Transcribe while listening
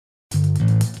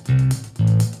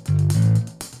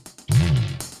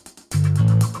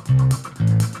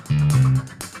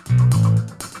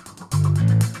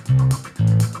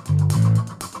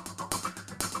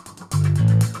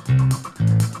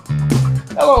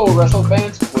Hello, wrestling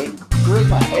fans. Quentin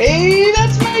Charisma. Hey,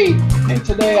 that's me. And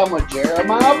today I'm with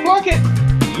Jeremiah Plunkett.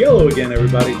 Hello again,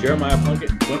 everybody. Jeremiah Plunkett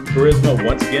and Quentin Charisma.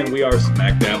 Once again, we are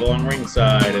smack dab along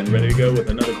ringside and ready to go with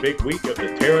another big week of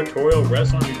the Territorial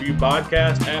Wrestling Review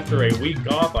podcast. After a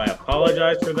week off, I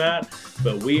apologize for that,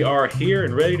 but we are here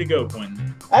and ready to go,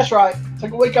 Quentin. That's right.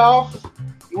 Took a week off.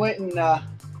 You went and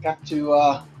got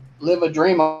to live a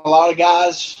dream a lot of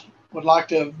guys would like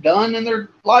to have done in their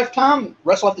lifetime,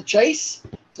 wrestle at the Chase.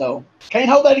 So can't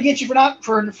hold that against you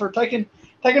for taking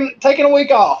a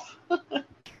week off. By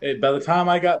the time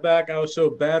I got back, I was so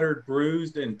battered,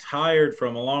 bruised, and tired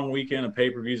from a long weekend of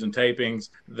pay-per-views and tapings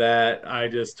that I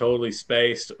just totally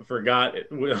spaced, forgot it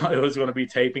was going to be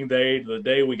taping day the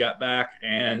day we got back,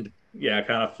 and yeah, I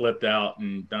kind of flipped out,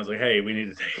 and I was like, hey,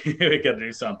 we got to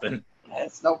do something.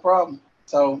 That's no problem.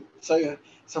 So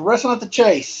wrestling at the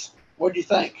Chase, what do you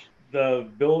think? The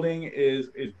building is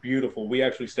beautiful. We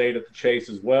actually stayed at the Chase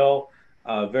as well.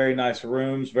 Very nice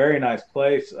rooms, very nice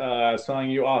place. I was telling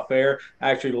you off air,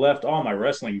 I actually left all my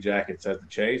wrestling jackets at the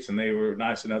Chase, and they were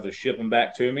nice enough to ship them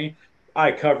back to me.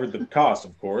 I covered the cost,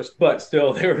 of course, but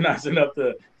still, they were nice enough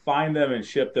to find them and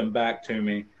ship them back to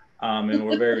me, and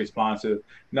were very responsive.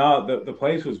 No, the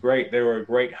place was great. They were a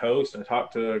great host. I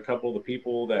talked to a couple of the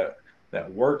people that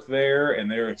worked there,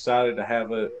 and they were excited to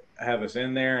have us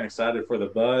in there and excited for the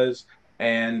buzz.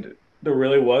 And there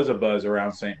really was a buzz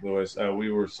around St. Louis.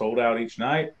 We were sold out each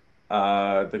night.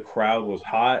 The crowd was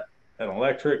hot and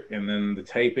electric, and then the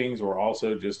tapings were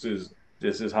also just as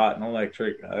hot and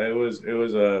electric. It was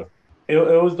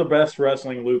the best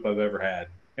wrestling loop I've ever had,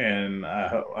 and I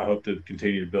hope to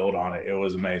continue to build on it. It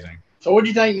was amazing. So what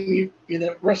do you think?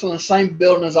 You're wrestling in the same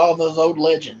building as all those old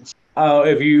legends.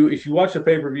 If you watch the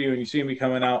pay-per-view and you see me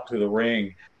coming out to the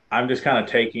ring, I'm just kind of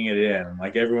taking it in.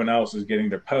 Like everyone else is getting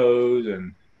their pose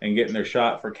and getting their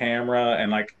shot for camera.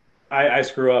 And like I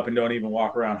screw up and don't even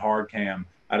walk around hard cam.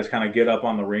 I just kind of get up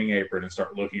on the ring apron and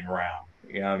start looking around.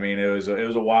 You know what I mean? It was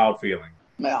a wild feeling.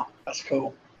 Yeah, that's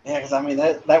cool. Yeah, because I mean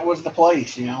that was the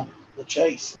place, the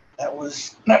Chase. That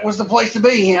was the place to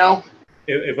be,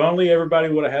 If only everybody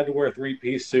would have had to wear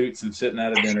 3-piece suits and sitting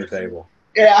at a dinner table.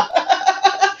 Yeah.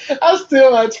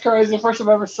 That's crazy. The first time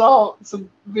I ever saw some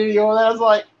video of that, I was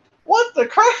like, what the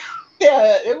crap?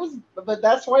 Yeah, it was, but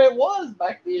that's the way it was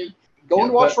back then. Going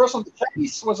to watch wrestling at the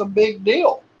Chase was a big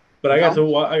deal. But I got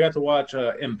to watch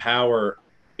Empower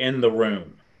in the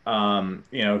room,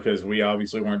 because we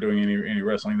obviously weren't doing any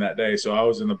wrestling that day. So I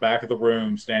was in the back of the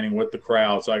room, standing with the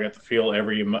crowd, so I got to feel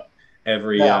every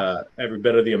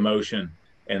bit of the emotion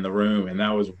in the room, and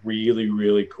that was really,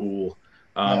 really cool.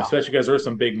 Especially because there were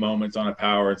some big moments on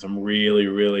Empower and some really,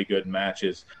 really good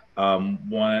matches.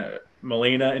 One,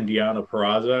 Melina and Deonna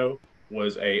Purrazzo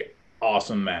was a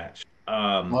awesome match.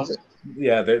 Was it?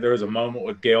 Yeah, there was a moment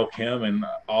with Gail Kim and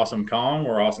Awesome Kong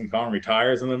where Awesome Kong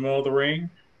retires in the middle of the ring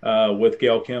with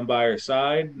Gail Kim by her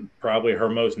side, probably her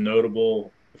most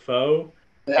notable foe,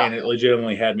 and it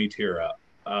legitimately had me tear up.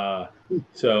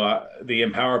 So the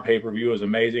Empower pay-per-view was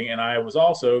amazing, and I was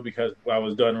also, because I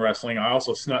was done wrestling, I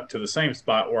also snuck to the same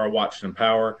spot where I watched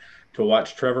Empower to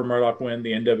watch Trevor Murdoch win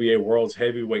the NWA World's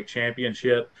Heavyweight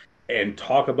Championship. And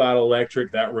talk about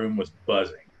electric, that room was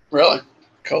buzzing. Really?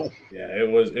 Cool. Yeah, it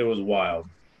was wild.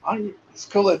 It's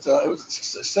cool that it was a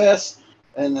success,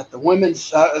 and that the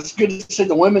women's. It's good to see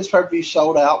the women's pay-per-view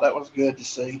sold out. That was good to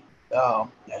see. So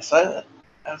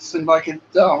that seemed like it.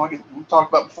 Like we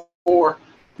talked about before,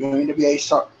 NWA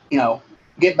start,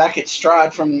 get back its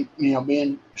stride from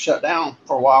being shut down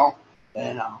for a while,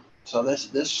 and so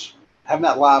this having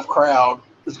that live crowd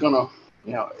is gonna.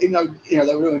 Even though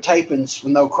they were doing tapings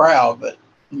with no crowd, but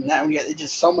now it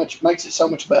just makes it so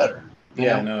much better.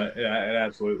 Yeah, no, it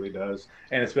absolutely does,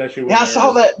 and especially when I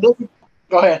saw that.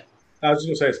 Go ahead. I was just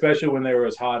gonna say, especially when they were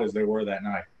as hot as they were that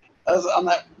night. I was on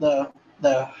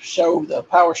the show, the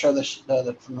Power show,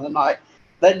 from the night.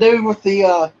 That dude with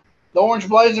the orange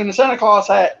blazer and the Santa Claus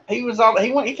hat. He came all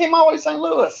the way to St.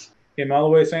 Louis. Came all the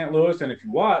way to St. Louis, and if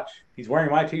you watch, he's wearing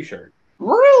my T-shirt.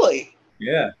 Really?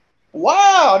 Yeah.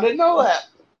 Wow, I didn't know that.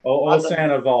 Old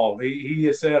Sandoval. He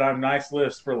has said I'm nice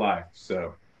list for life.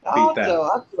 So beat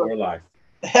that for life.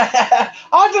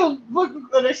 I'll have to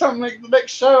look the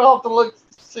next show. I'll have to look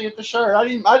see at the shirt.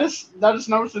 I just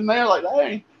noticed in there like,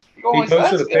 hey. He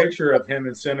posted a picture of him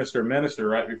and Sinister Minister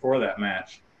right before that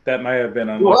match. That may have been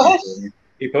unlucky for me.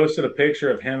 He posted a picture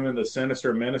of him and the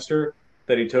Sinister Minister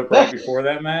that he took right before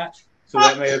that match. So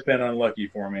that may have been unlucky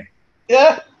for me.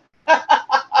 Yeah.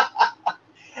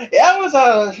 Yeah, I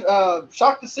was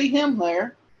shocked to see him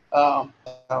there. It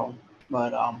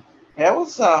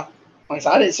was. Like I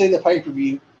said, I didn't see the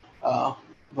pay-per-view,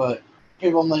 but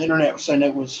people on the internet were saying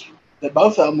it was that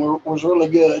both of them was really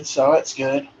good. So that's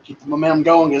good. Keep the momentum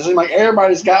going because it seems like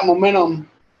everybody's got momentum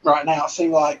right now. It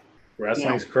seems like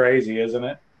Wrestling's crazy, isn't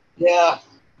it? Yeah,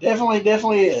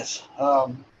 definitely is.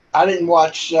 I didn't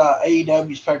watch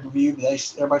AEW's pay per view, but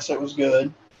everybody said it was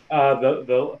good.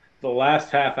 The last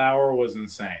half hour was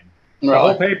insane. The Really?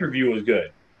 whole pay per view was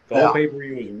good. The whole pay per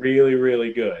view was really,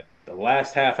 really good. The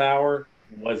last half hour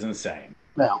was insane.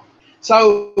 Yeah.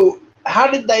 So how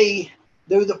did they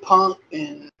do the Punk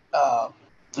and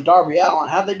Darby Allin?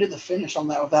 How did they do the finish on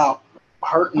that without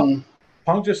hurting?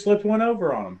 Punk just slipped one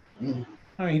over on him. Mm.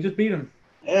 I mean, he just beat him.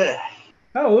 Yeah.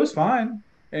 Oh, it was fine.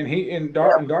 And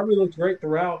Darby looked great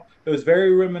throughout. It was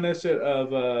very reminiscent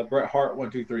of Bret Hart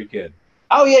 1-2-3 Kid.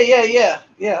 Oh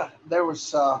yeah. There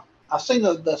was I've seen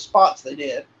the spots they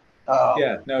did.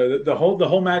 The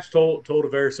whole match told a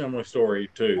very similar story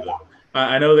too. Though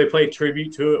I know they played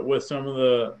tribute to it with some of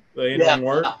the in-ring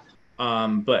work,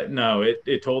 but no,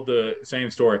 it told the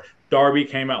same story. Darby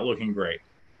came out looking great.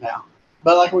 Yeah,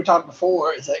 but like we talked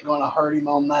before, is that going to hurt him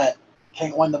on that?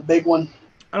 Can't win the big one.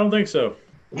 I don't think so.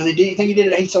 Because he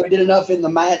did enough in the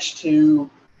match to.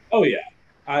 Oh yeah,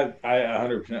 I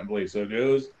 100% believe so.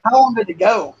 How long did it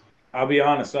go? I'll be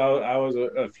honest. I was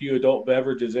a few adult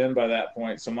beverages in by that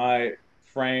point, so my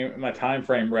time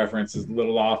frame reference is a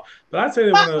little off. But I'd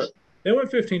say they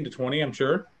went 15 to 20. I'm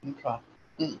sure.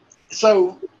 Okay.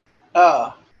 So,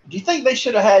 do you think they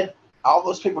should have had all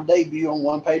those people debut on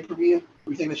one pay per view? Or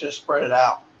do you think they should have spread it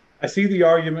out? I see the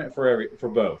argument for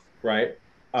both, right?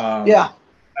 Yeah.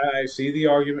 I see the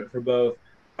argument for both.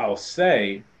 I'll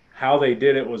say how they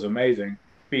did it was amazing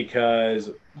because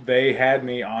they had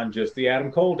me on just the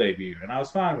Adam Cole debut, and I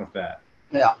was fine with that.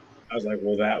 Yeah. I was like,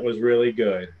 well, that was really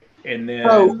good. And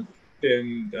then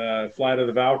Flight of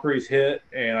the Valkyries hit,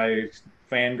 and I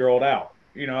fangirled out.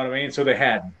 You know what I mean? So they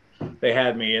had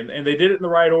me, and they did it in the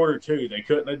right order too. They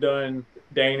couldn't have done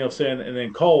Danielson and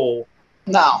then Cole.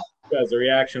 No. Because the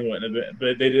reaction wouldn't have been,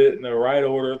 but they did it in the right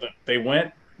order. They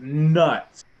went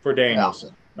nuts for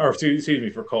Danielson, or excuse me,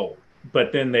 for Cole.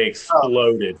 But then they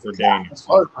exploded for Danielson.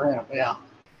 Exploded for him, yeah.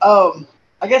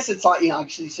 I guess it's like,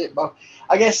 like you said, but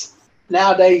I guess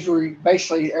nowadays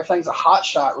basically everything's a hot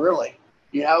shot, really.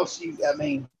 So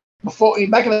before,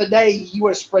 back in the day, you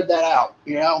would have spread that out,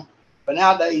 But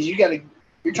nowadays,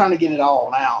 you're trying to get it all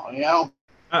now,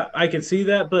 I can see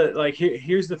that, but like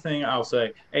here's the thing I'll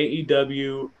say: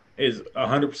 AEW is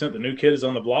 100% the new kid is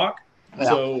on the block,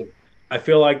 so I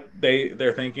feel like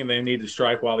they're thinking they need to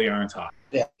strike while the iron's hot.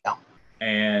 Yeah.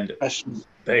 And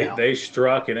they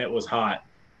struck, and it was hot.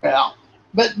 Yeah.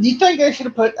 But do you think they should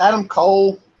have put Adam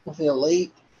Cole with the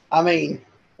Elite? They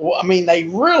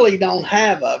really don't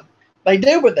have they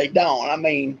do, but they don't.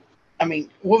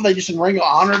 What were they just in Ring of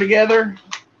Honor together?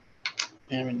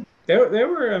 They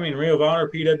were, Ring of Honor,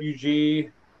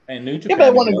 PWG, and New Japan. Yeah, but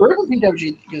they wasn't a group of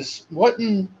PWG because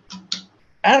wasn't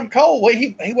Adam Cole?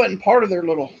 He wasn't part of their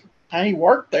little. He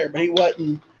worked there, but he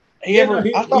wasn't. He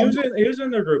was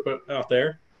in their group out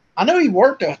there. I know he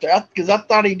worked out there because I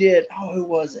thought he did. Oh, who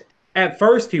was it? At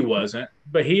first, he wasn't,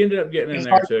 but he ended up getting in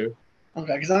there too.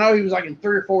 Okay, because I know he was like in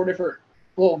 3 or 4 different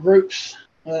little groups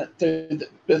through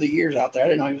the years out there. I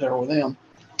didn't know he was there with them.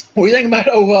 What do you think about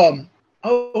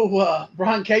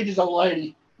Brian Cage's old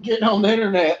lady getting on the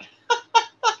internet?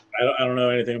 I don't know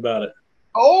anything about it.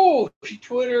 Oh, she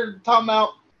Twittered talking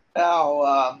about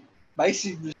how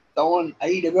basically throwing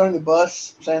AEW on the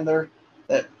bus, saying that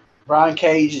Brian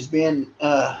Cage is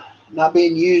not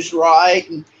being used right,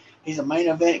 and he's a main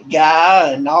event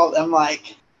guy, and all. I'm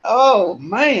like, oh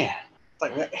man,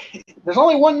 there's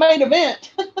only one main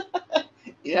event,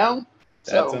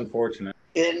 That's unfortunate.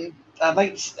 And I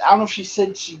don't know if she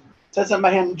said something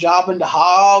about him jobbing to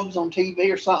Hobbs on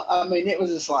TV or something. It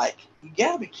was just like, you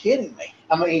gotta be kidding me.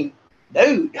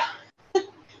 Dude,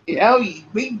 you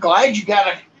be glad you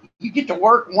get to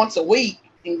work once a week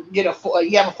and you have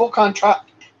a full-time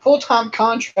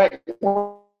contract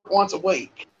once a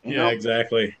week. Yeah,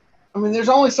 exactly. There's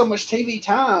only so much TV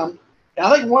time. And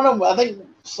I think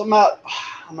somehow,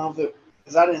 I don't know if it,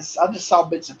 because I just saw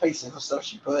bits and pieces of stuff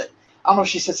she put. I don't know if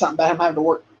she said something about him having to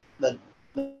work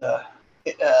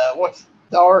what's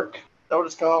dark? Is that what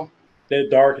it's called? The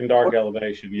dark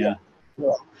elevation, yeah.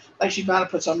 I think she might have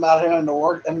put something about having to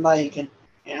work and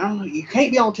you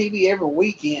can't be on TV every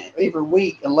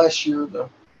week unless you're the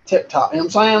tip top. You know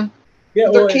what I'm saying? Yeah,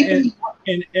 they're keeping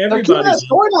that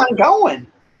storyline going.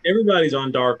 Everybody's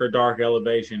on dark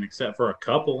elevation except for a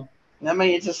couple.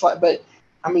 It's just like, but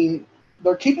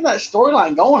they're keeping that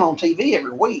storyline going on TV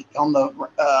every week on the.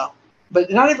 But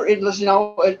not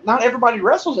everybody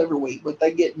wrestles every week, but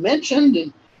they get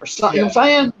mentioned or something. Yeah. You know what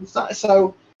I'm saying?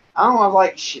 So I don't know.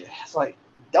 Like shit. It's like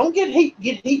don't get heat.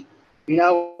 Get heat. You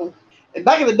know. And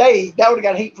back in the day, that would have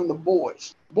got heat from the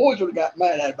boys. The boys would have got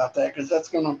mad at about that because that's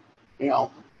gonna, you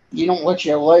know, you don't let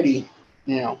your lady,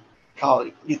 you know, call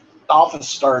it get the office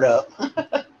stirred up.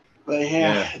 But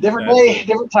yeah, different day,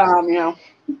 different time. You know.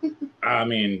 I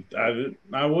mean,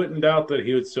 I wouldn't doubt that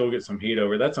he would still get some heat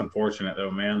over. That's unfortunate,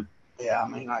 though, man. Yeah, I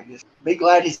mean, I just be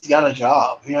glad he's got a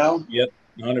job. You know. Yep,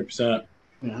 100%.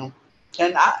 You know,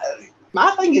 and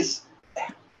my thing is,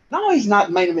 no, he's not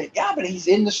the main event guy, but he's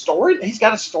in the story. He's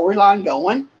got a storyline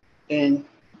going, and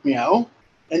you know,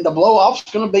 and the blow off's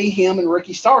going to be him and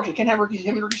Ricky Starks. You can't have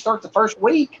him and Ricky Starks the first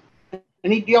week,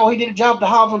 and he did a job to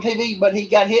Hobbs on TV, but he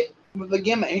got hit with the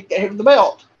gimmick, he got hit with the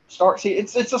belt. Starks,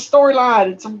 it's a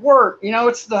storyline, it's a work, you know,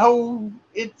 it's the whole.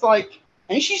 It's like,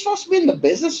 ain't she supposed to be in the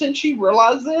business and she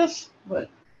realized this? But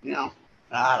you know,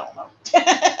 I don't know.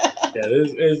 Yeah,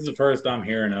 this is the first I'm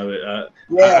hearing of it.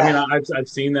 Yeah. I mean, I've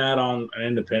seen that on an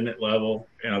independent level,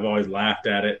 and I've always laughed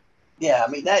at it. Yeah, I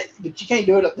mean but you can't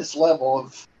do it at this level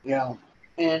of, you know,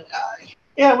 and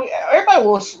yeah, everybody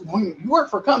wants, when you work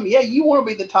for a company, yeah, you want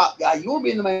to be the top guy, you want to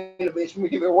be in the main event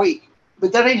every week,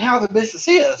 but that ain't how the business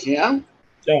is, you know.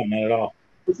 No, not at all.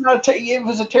 It's not it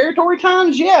was a territory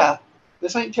times, yeah.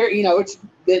 This ain't you know, it's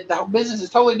the whole business is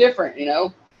totally different, you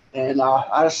know, and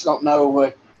I just don't know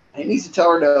what. He needs to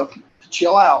tell her to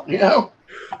chill out, you know.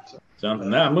 Something.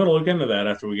 Now I'm going to look into that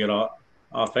after we get off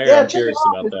air. Yeah, I'm curious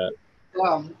about that.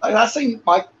 I seen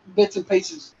like bits and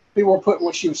pieces. People were putting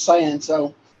what she was saying.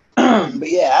 So, but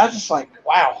yeah, I was just like,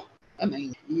 wow. I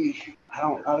mean,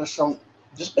 I just don't.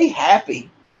 Just be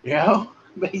happy, you know.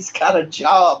 But he's got a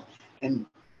job, and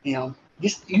you know,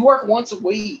 just you work once a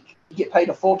week, you get paid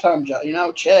a full-time job, you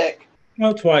know, check.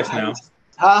 Well, twice now.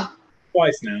 Huh?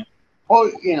 Twice now. Well,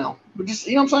 you know, but just,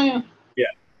 you know what I'm saying? Yeah.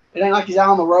 It ain't like he's out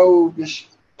on the road just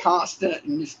constant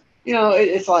and just, you know,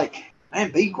 it's like,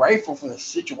 man, be grateful for the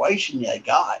situation you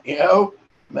got, you know?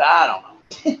 But I don't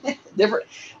know. Different.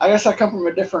 I guess I come from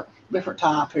a different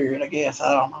time period, I guess.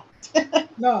 I don't know.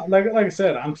 No, like I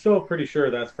said, I'm still pretty sure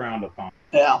that's frowned upon.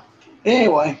 Yeah.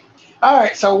 Anyway. All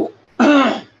right. So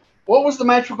what was the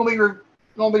match we're going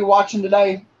to be watching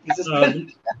today? I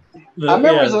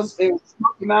remember it was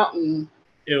Smoky Mountain.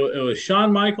 It was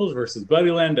Shawn Michaels versus Buddy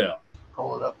Landel.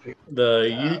 Pull it up here. The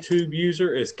YouTube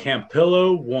user is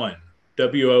Campillo1,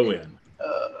 WON.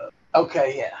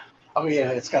 Okay, yeah. Oh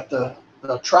yeah, it's got the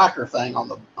tracker thing on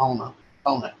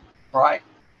it, right?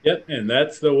 Yep, and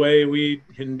that's the way we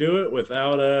can do it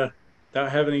without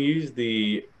having to use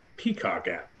the Peacock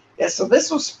app. Yeah, so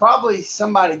this was probably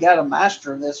somebody got a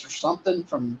master of this or something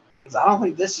from, because I don't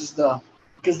think this is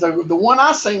because the one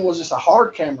I seen was just a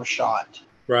hard camera shot.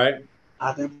 Right.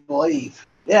 I do believe.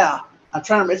 Yeah. I'm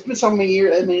trying to remember. It's been so many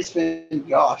years. I mean, it's been,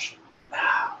 gosh,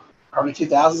 early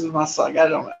 2000s.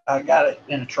 I got it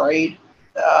in a trade.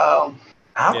 I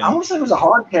want to say it was a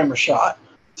hard camera shot.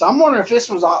 So I'm wondering if this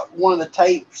was one of the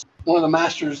tapes, one of the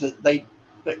masters that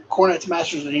Cornette's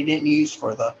masters that he didn't use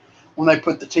for when they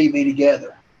put the TV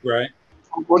together. Right.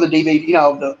 Or the DVD, you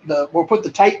know, we'll put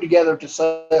the tape together to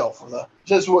sell for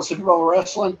this is what, Super Bowl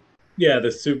Wrestling? Yeah,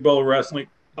 the Super Bowl Wrestling,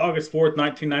 August 4th,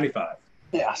 1995.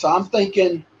 Yeah, so I'm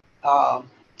thinking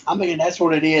that's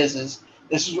what it is. Is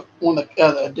this is one of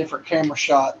the different camera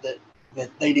shot that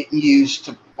they didn't use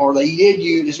or they did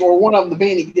use, or one of them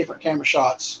being different camera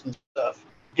shots and stuff.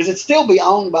 Because it'd still be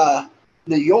owned by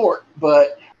New York,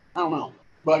 but I don't know.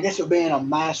 But I guess it being a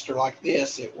master like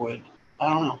this, it would.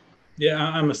 I don't know. Yeah,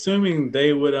 I'm assuming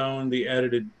they would own the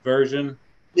edited version.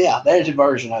 Yeah, the edited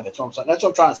version of it. That's what I'm saying. That's what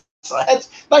I'm trying to say.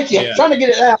 Thank you. Yeah. I'm trying to get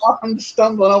it out. I'm just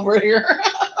stumbling over here.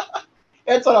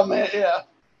 That's what I meant.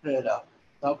 Yeah.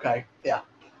 Okay. Yeah.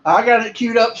 I got it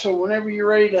queued up, so whenever you're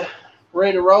ready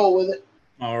to roll with it.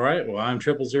 All right. Well, I'm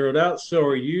 000'd out. So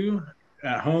are you.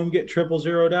 At home, get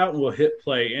 000'd out, and we'll hit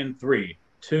play in 3,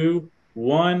 2,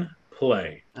 1,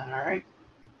 play. All right.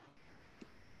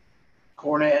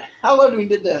 Cornette. How long we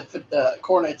did the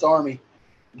Cornette's Army?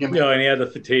 No, and he had the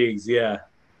fatigues. Yeah.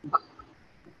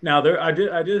 Now I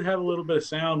did have a little bit of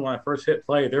sound when I first hit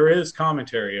play. There is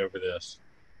commentary over this.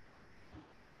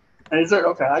 Is there?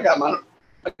 Okay, I got mine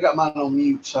on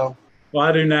mute. So. Well,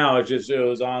 I do now. It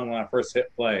was on when I first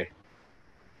hit play.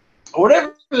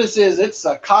 Whatever this is, it's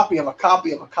a copy of a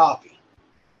copy of a copy.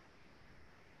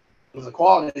 The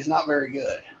quality is not very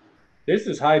good. This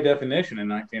is high definition in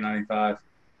 1995.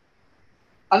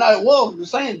 I know. Well, I'm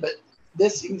saying, but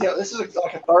this, you can tell, this is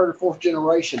like a third or fourth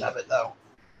generation of it, though,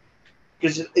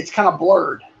 because it's kind of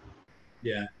blurred.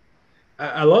 Yeah,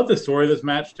 I love the story this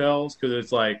match tells, because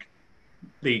it's like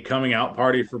the coming out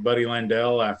party for Buddy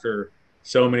Landel after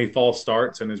so many false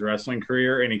starts in his wrestling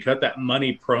career, and he cut that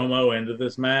money promo into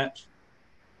this match.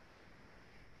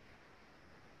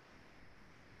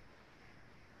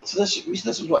 So this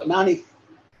was what,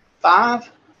 95?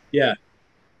 Yeah.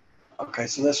 Okay,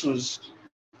 so this was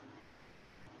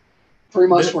 3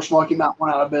 months before Smoky Mountain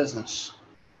went out of business.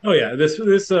 Oh yeah, this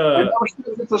This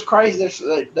was crazy.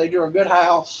 They do a good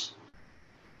house.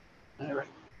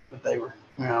 But they were,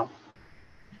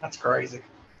 that's crazy.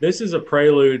 This is a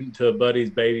prelude to Buddy's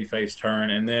babyface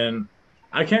turn, and then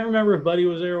I can't remember if Buddy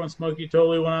was there when Smokey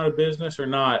totally went out of business or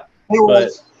not. He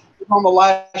was on the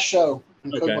last show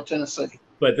in Cookeville, Tennessee.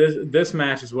 But this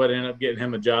match is what ended up getting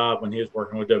him a job when he was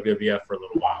working with WWF for a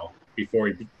little while before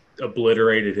he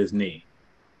obliterated his knee.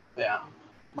 Yeah,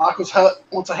 Michaels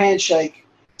wants a handshake.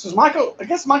 So I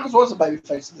guess Michaels was a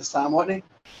babyface at this time, wasn't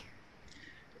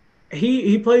he?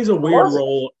 He plays a weird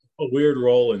role. A weird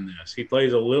role in this. He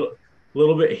plays a little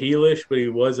bit heelish, but he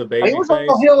was a babyface. He was on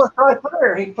the heel right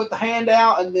there. He put the hand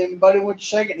out, and then Buddy went to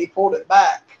shake it, and he pulled it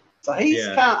back. So he's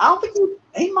kind of. I don't think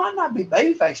he might not be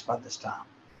babyface by this time.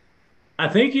 I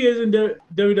think he is in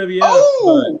WWF.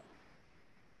 Oh!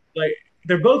 But, like,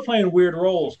 they're both playing weird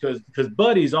roles because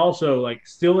Buddy's also like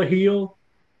still a heel,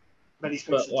 but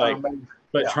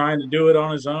trying to do it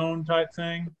on his own type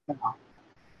thing. Yeah.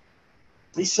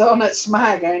 He's selling that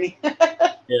smack, ain't he?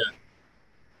 Yeah.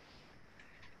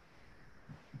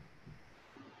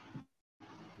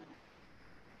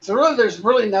 So really, there's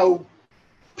really no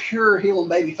pure heel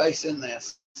and babyface in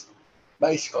this.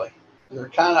 Basically, they're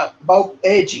kind of both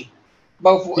edgy.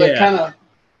 They're kind of,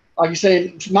 like you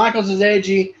said, Michaels is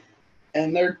edgy,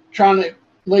 and they're trying to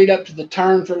lead up to the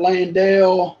turn for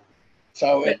Landell.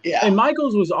 So And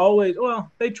Michaels was always,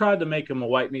 they tried to make him a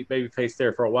white meat babyface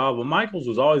there for a while, but Michaels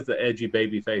was always the edgy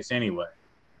babyface anyway.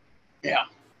 Yeah.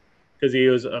 Because he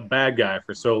was a bad guy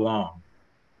for so long.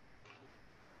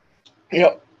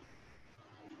 Yep.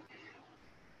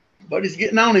 But he's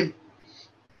getting on him.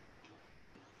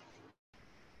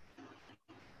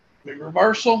 Big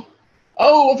reversal.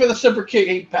 Oh, for the super kick,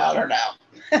 he powdered out.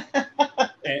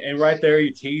 and right there,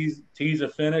 you tease a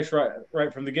finish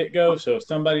right from the get-go. So if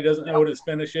somebody doesn't know what his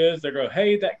finish is, they go,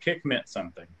 hey, that kick meant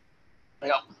something.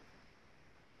 Yep.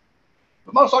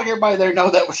 But most likely everybody there know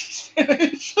that was his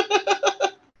finish.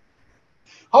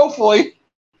 Hopefully.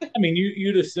 I mean,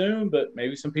 you'd assume, but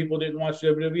maybe some people didn't watch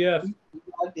WWF.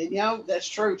 That's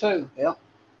true, too. Yep,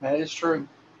 that is true.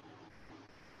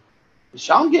 Is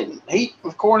Sean getting heat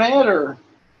with Cornette, or...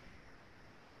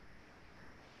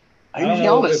 I don't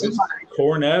know if it's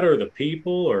Cornette or the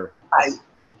people, or... I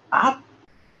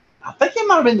think it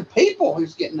might have been the people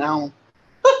who's getting on.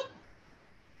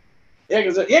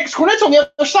 because Cornette's on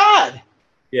the other side.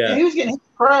 Yeah. He was getting hit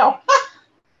in the crowd.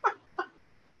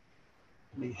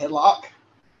 Headlock.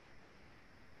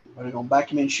 Are they going to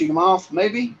back him in and shoot him off,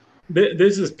 maybe?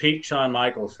 This is peak Shawn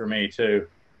Michaels for me, too.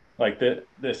 Like,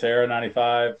 this era,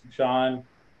 95, Shawn.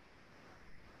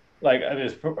 Like,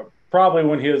 it's probably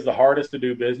when he was the hardest to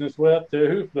do business with,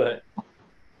 too. But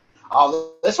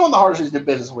that's one of the hardest to do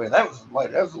business with. That was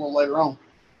later. That was a little later on.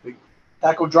 Big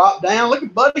tackle drop down. Look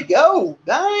at Buddy go.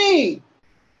 Dang.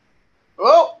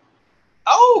 Well,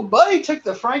 Buddy took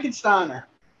the Frankensteiner.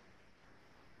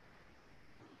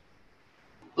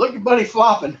 Look at Buddy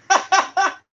flopping.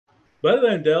 Buddy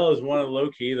Landell is one of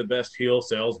low-key the best heel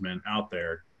salesmen out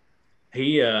there.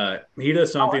 He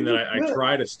does something that I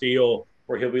try to steal,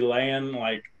 where he'll be laying,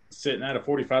 like, sitting at a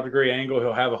 45-degree angle.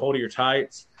 He'll have a hold of your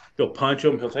tights. He'll punch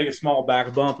him. He'll take a small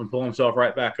back bump and pull himself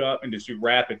right back up and just do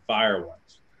rapid-fire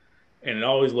ones. And it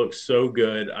always looks so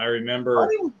good. I remember,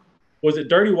 was it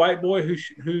Dirty White Boy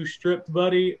who stripped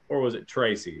Buddy, or was it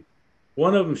Tracy?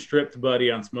 One of them stripped Buddy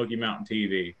on Smoky Mountain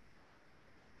TV.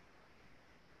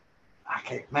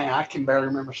 I can barely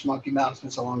remember Smoky Mountain. It's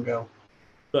been so long ago.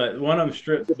 But one of them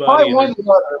stripped Buddy. Probably one or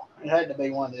the other. It had to be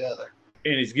one or the other.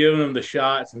 And he's giving him the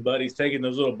shots, and Buddy's taking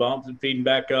those little bumps and feeding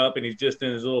back up, and he's just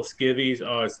in his little skivvies.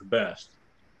 Oh, it's the best.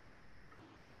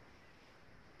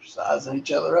 Sizing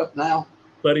each other up now.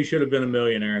 Buddy should have been a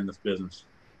millionaire in this business.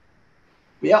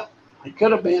 Yep, he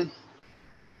could have been.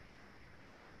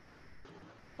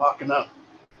 Locking up.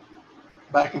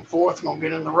 Back and forth, going to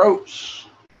get in the ropes.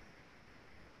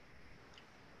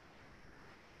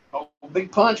 Oh,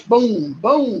 big punch, boom,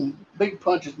 boom. Big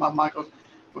punches, my Michaels.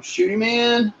 We'll shoot him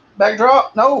in.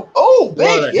 Backdrop, no. Oh,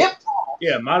 big hip.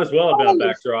 Yeah, might as well have been a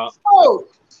backdrop. Oh.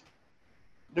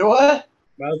 Do what?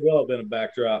 Might as well have been a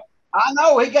backdrop. I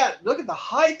know. Look at the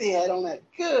height he had on that.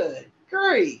 Good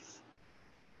grief.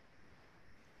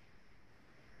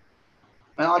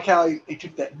 I like how he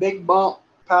took that big bump,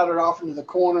 powdered off into the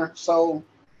corner. So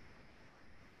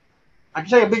I can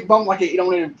take a big bump like it. You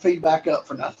don't need to feed back up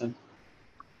for nothing.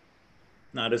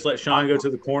 No, just let Shawn go to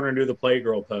the corner and do the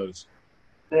Playgirl pose.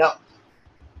 Yeah.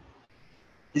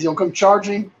 He's going to come charge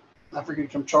him. I forget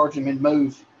to come charge him and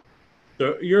move.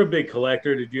 So you're a big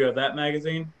collector. Did you have that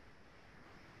magazine?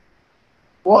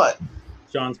 What?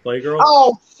 Sean's Playgirl?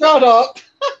 Oh, shut up.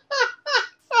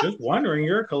 Just wondering,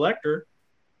 you're a collector.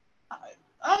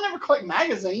 I never collect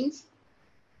magazines.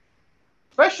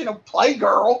 Especially no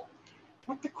Playgirl.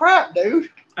 What the crap,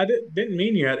 dude? I didn't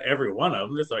mean you had every one of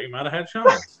them. Just thought you might have had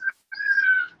Sean's.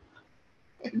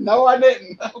 No, I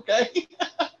didn't. Okay.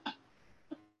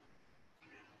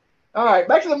 All right,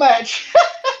 back to the match.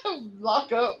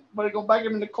 Lock up. Buddy, go back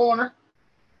him in the corner.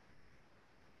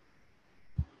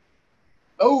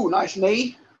 Oh, nice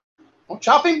knee. Want to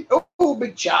chop him? Oh,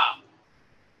 big chop.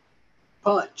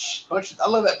 Punch. I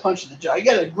love that punch to the jaw. You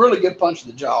got a really good punch to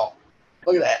the jaw.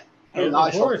 Look at that. And a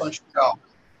nice little punch to the jaw.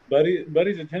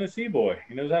 Buddy's a Tennessee boy.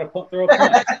 He knows how to throw a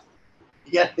punch.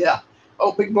 Yeah.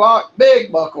 Oh, big block.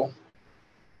 Big buckle.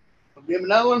 We'll give him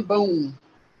another one. Boom.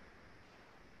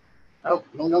 Oh,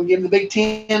 we're going to give him the Big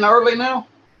 10 early now.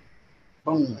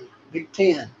 Boom. Big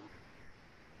 10.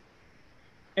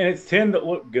 And it's 10 that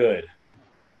look good.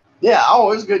 Yeah.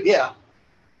 Oh, it's good. Yeah.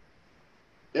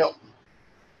 Yep.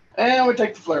 And we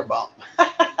take the flare bump.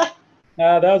 That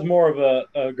was more of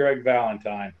a Greg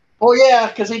Valentine. Well, yeah,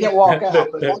 because he didn't walk out.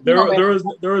 But there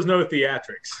was no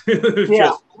theatrics. Yeah,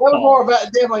 that was more about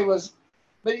definitely was,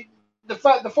 but the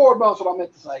forward bump's what I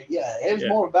meant to say. Yeah, it was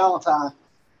more of Valentine.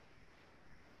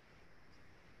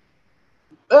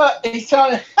 He's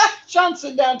telling Sean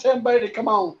sitting down telling Buddy to come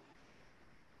on.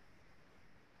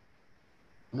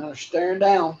 Now they're staring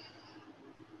down.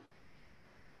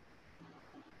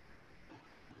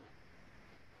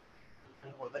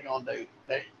 What are they gonna do?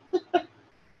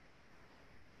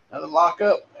 Another lock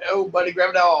up. Oh, Buddy,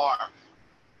 grab that arm.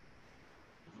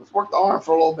 Let's work the arm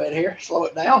for a little bit here. Slow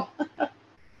it down.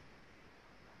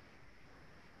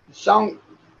 Sean,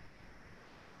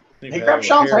 he grabbed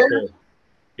Sean's hair. Pull.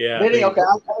 Yeah. Did he? Okay.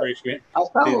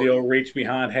 The old reach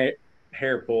behind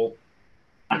hair pull.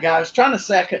 Okay, I was trying to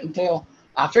say I couldn't tell.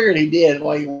 I figured he did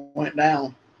while he went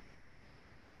down.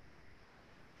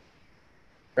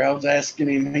 Crowd's asking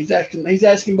him. He's asking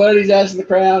Buddy. He's asking the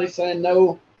crowd. He's saying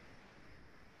no.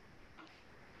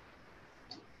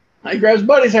 He grabs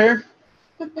Buddy's hair.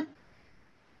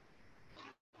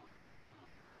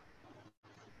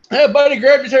 Buddy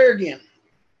grabbed his hair again.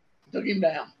 Took him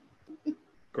down.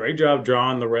 Great job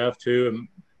drawing the ref too, and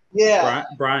yeah,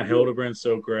 Brian Hildebrand's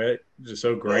so great, just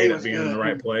so great at being in the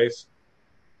right place.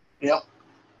 Yep.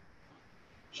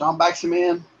 Sean backs him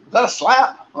in. Is that a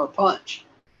slap or a punch?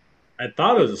 I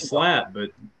thought it was a slap,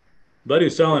 but Buddy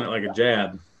was selling it like a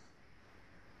jab.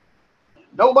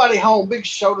 Nobody home. Big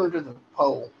shoulder to the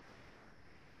pole.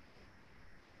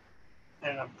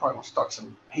 And I'm probably going to start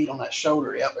some heat on that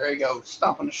shoulder. Yep, there you go.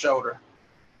 Stomping the shoulder.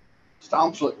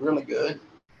 Stomps look really good.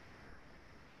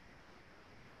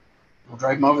 We'll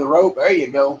drag him over the rope. There you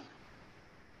go.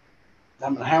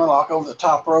 Having a hammerlock over the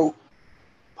top rope.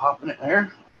 Popping it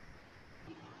there.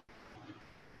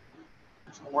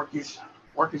 He's going to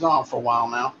work his arm for a while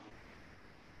now.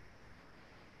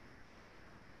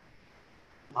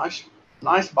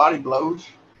 Nice body blows.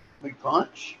 Big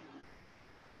punch.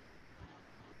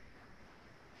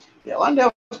 Yeah,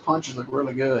 Lindell's punches look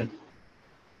really good.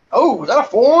 Oh, was that a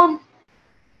forearm?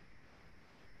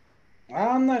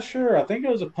 I'm not sure. I think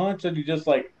it was a punch that he just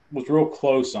was real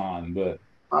close on, but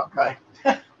okay.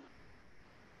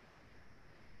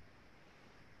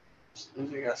 Is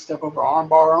he got to step over arm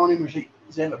bar on him? Is he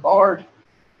have it barred?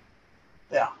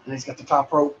 Yeah, and he's got the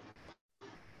top rope.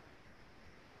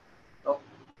 Oh.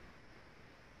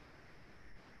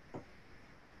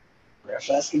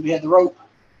 Ref's asking if he had the rope.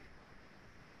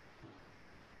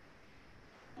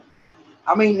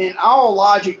 I mean, in all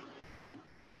logic,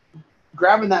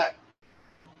 grabbing that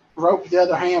rope with the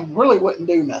other hand really wouldn't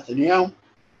do nothing, you know?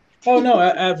 Oh, no,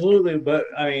 absolutely. But,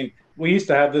 I mean, we used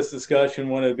to have this discussion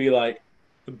when it'd be like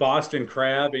the Boston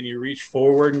Crab and you reach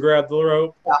forward and grab the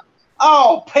rope. Yeah.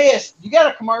 Oh, pissed. You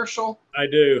got a commercial? I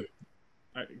do.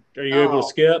 Are you able to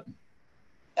skip?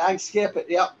 I can skip it,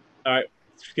 yep. All right.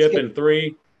 Skip in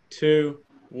 3, 2,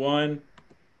 1.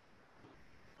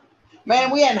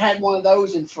 Man, we hadn't had one of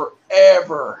those in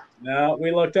forever. No, we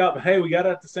looked up. Hey, we got it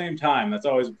at the same time. That's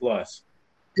always a plus.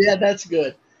 Yeah, that's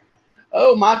good.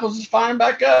 Oh, Michaels is firing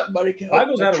back up, buddy.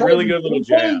 Michaels had a really good little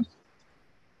jab.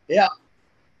 Yeah.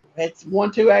 It's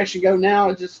 1-2 action go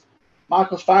now. Just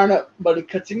Michaels firing up, but he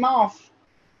cuts him off.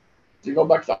 To go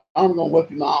back to the arm, going to whip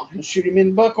him off and shoot him in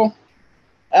the buckle.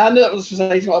 I knew it was he's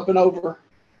going up and over.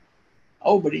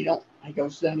 Oh, but he don't. He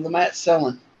goes down to the mat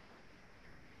selling.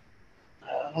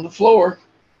 On the floor.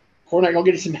 Cornette going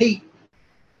to get him some heat.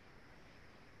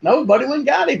 No, Buddy went and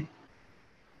got him.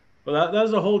 Well, that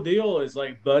was the whole deal. Is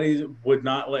like Buddy would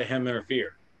not let him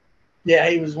interfere. Yeah,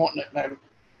 he was wanting it.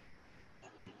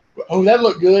 Oh, that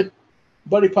looked good.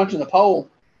 Buddy punching the pole.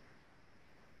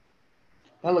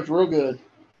 That looked real good.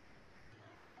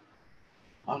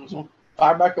 I was going to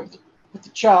fire back up with the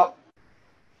chop.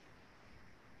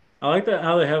 I like that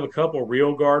how they have a couple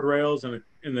real guardrails and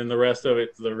then the rest of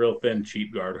it's the real thin,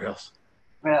 cheap guardrails.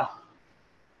 Yeah.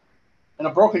 And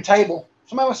a broken table.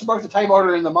 Somebody must have broke the table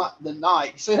earlier in the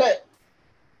night. You see that?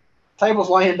 Table's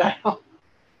laying down.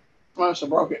 Somebody must have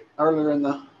broke it earlier in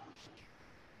the.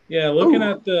 Yeah, looking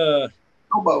at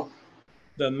elbow.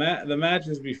 The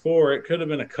matches before, it could have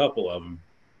been a couple of them.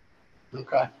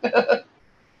 Okay.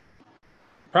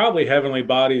 Probably Heavenly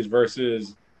Bodies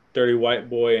versus Dirty White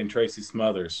Boy and Tracy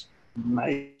Smothers.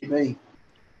 Maybe.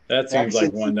 That seems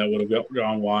like one that would have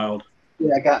gone wild.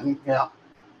 Yeah.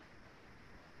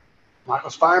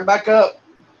 Michael's firing back up.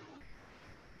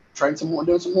 Doing some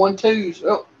 1-2s.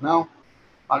 Oh, no.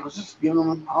 Michael's just giving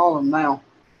them all of them now.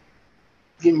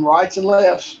 Giving rights and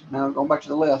lefts. Now going back to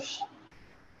the lefts.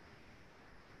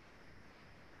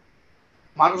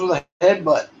 Michael's with a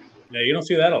headbutt. Yeah, you don't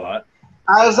see that a lot.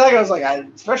 I was like,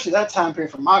 especially that time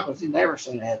period for Michaels, he'd never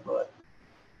seen a headbutt.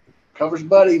 Covers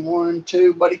Buddy,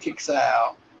 1-2. Buddy kicks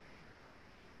out.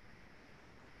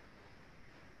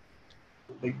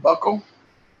 Big buckle.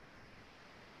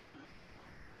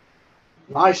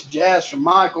 Nice jazz from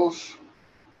Michaels.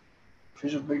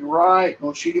 Here's a big right.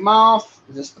 Gonna shoot him off.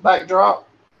 Is this the backdrop?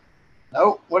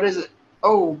 Nope. What is it?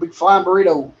 Oh, big flying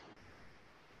burrito.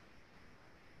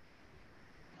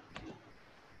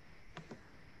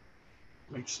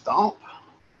 Big stomp.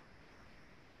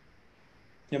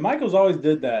 Yeah, Michaels always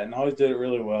did that and always did it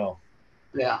really well.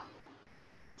 Yeah.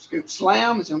 Scoop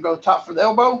slam. He's going to go top for the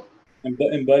elbow. And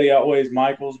Buddy outweighs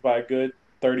Michaels by a good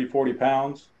 30, 40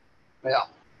 pounds. Yeah.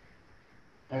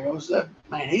 There goes that.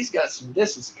 Man, he's got some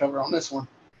distance to cover on this one.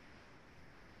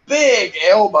 Big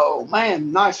elbow.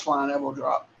 Man, nice flying elbow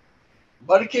drop.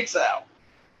 Buddy kicks out.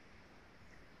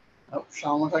 Oh,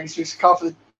 Sean looks like he's fixing to cough.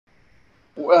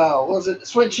 What was it?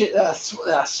 Sweet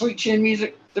chin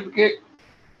music. Super kick.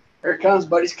 Here it comes.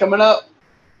 Buddy's coming up.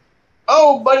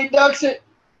 Oh, Buddy ducks it.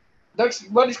 Ducks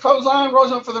Buddy's clothesline.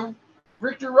 Rolls up for the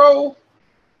Richter roll.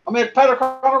 Pat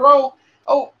O'Connor roll.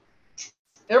 Oh,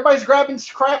 everybody's grabbing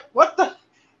crap. What the?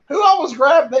 Who almost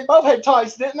grabbed? They both had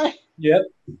tights, didn't they? Yep.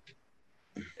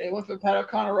 They went for Pat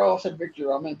O'Connor roll. I said Victor.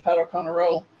 Pat O'Connor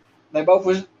roll. They both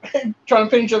was trying to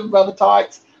pin each other by the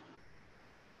tights.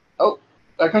 Oh,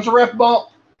 there comes a ref bump.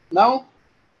 No?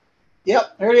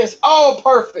 Yep, there it is. Oh,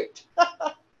 perfect.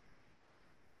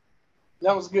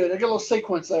 That was good. I got a little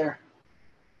sequence there.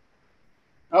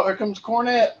 Oh, here comes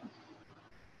Cornette.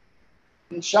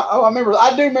 And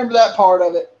I do remember that part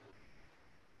of it.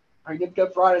 He dipped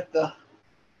up right at the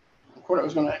Cornette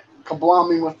was going to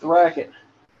kablam him with the racket.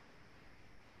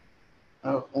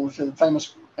 Oh, he's going to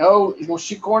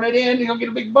shoot Cornette in. He's going to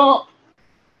get a big bump.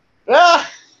 That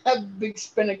big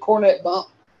spinning Cornette bump.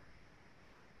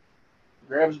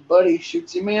 Grabs Buddy,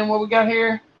 shoots him in. What we got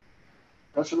here?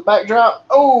 Goes for the backdrop.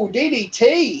 Oh,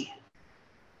 DDT.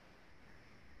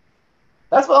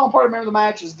 That's the only part I remember the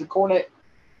match is the Cornette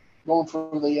going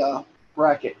for the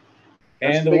racket.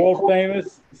 And the world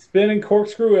famous spinning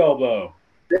corkscrew elbow.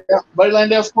 Yeah, Buddy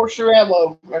Landell's corkscrew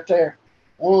elbow right there.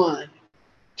 1,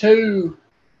 2.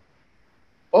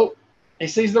 Oh, he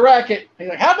sees the racket. He's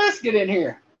like, how'd this get in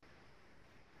here?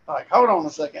 I'm like, hold on a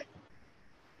second.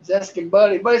 He's asking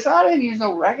Buddy. Buddy said, I didn't use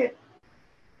no racket.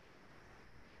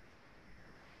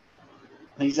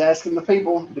 He's asking the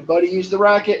people, did Buddy use the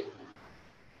racket?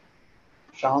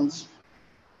 Sean's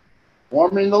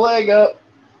warming the leg up.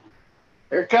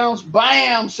 Here it comes.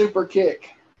 Bam! Super kick.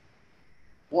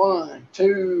 1,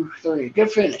 2, 3.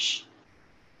 Good finish.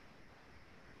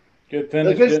 Good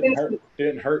finish.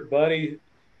 Didn't hurt Buddy.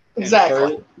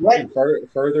 Exactly. And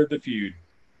furthered the feud.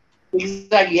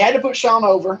 Exactly. You had to put Sean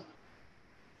over.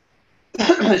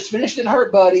 His finish didn't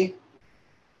hurt Buddy.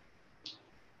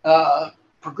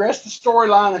 Progressed the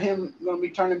storyline of him going to be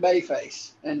turning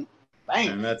bayface. And bang.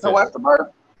 And that's no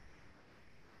afterbirth.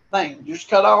 Bang. Just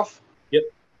cut off. Yep.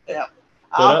 Yeah.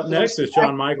 But up next is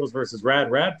Shawn Michaels versus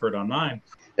Rad Radford on 9.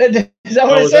 Is that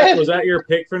what it said? Was that your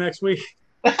pick for next week?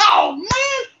 Oh,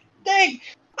 man. Dang.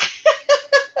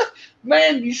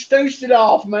 Man, you stoosed it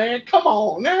off, man. Come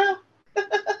on now.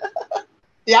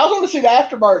 Yeah, I was going to see the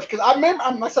afterbirth because I remember.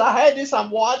 I had this. I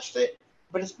watched it,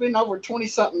 but it's been over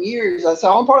 20-something years. That's the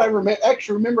only part I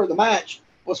actually remember of the match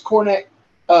was Cornette.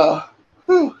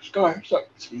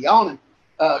 Yawning,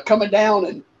 coming down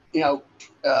and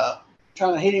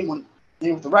trying to hit him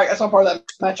with the rack. That's the only part of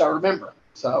that match I remember.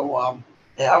 So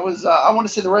I want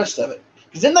to see the rest of it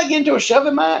because didn't they get into a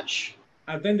shoving match?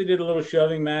 I think they did a little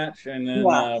shoving match, and then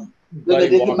Yeah. Then they Buddy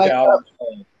did the walked out.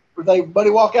 makeup. Did they Buddy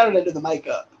walk out or they did the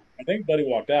makeup? I think Buddy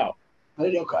walked out.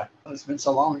 Okay. It's been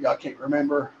so long ago, I can't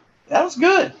remember. That was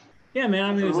good. Yeah, man.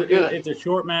 I mean, Really good. it's a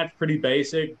short match, pretty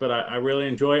basic, but I really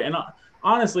enjoy it. And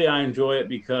honestly, I enjoy it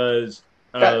because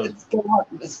of It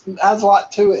has a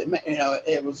lot to it. You know,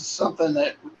 it was something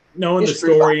that knowing the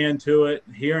story into it,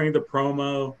 hearing the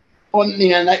promo. Well, you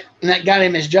know, and that got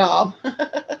him his job.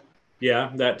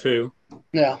 Yeah, that too.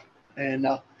 Yeah, and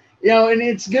you know, and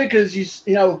it's good because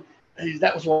you know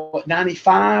that was what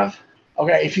 95.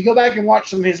 Okay, if you go back and watch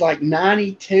some of his like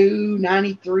 92,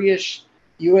 93-ish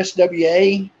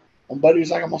USWA, when Buddy was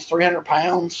like almost 300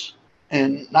 pounds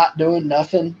and not doing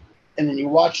nothing, and then you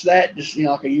watch that just you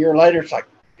know like a year later, it's like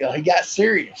you know, he got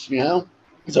serious, you know.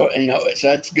 So you know, so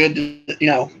that's good to you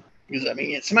know because I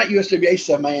mean it's some of that USWA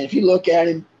stuff, man. If you look at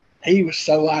him, he was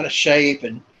so out of shape,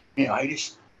 and you know he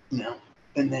just you know,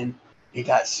 and then he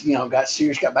got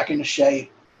serious, got back into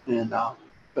shape, and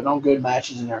put on good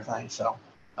matches and everything. So.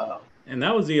 And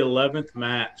that was the 11th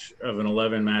match of an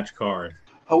 11-match card.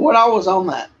 What I was on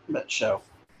that show?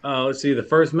 Let's see. The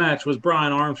first match was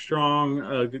Brian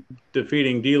Armstrong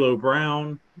defeating D'Lo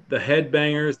Brown. The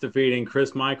Headbangers defeating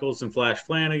Chris Michaels and Flash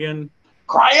Flanagan.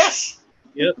 Chris?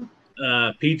 Yep.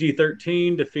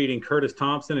 PG-13 defeating Curtis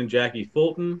Thompson and Jackie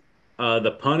Fulton.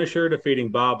 The Punisher defeating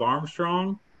Bob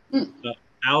Armstrong.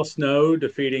 Al Snow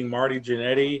defeating Marty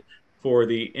Jannetty for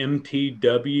the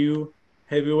MTW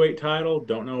heavyweight title.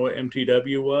 Don't know what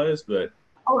MTW was, but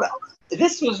hold on.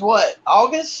 This was what,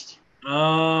 August?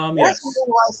 Yes.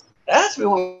 That's been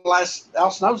one of the last Al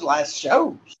Snow's last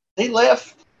shows. He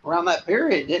left around that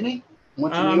period, didn't he?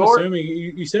 Went to New York. I'm assuming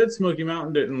you said Smoky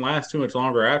Mountain didn't last too much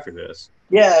longer after this.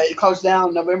 Yeah, it closed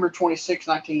down November 26,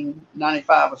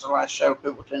 1995 was the last show,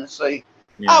 Pittsburgh, Tennessee.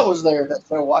 Yeah. I was there that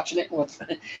show watching it.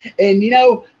 And you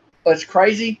know what's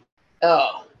crazy?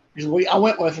 I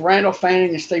went with Randall Fanning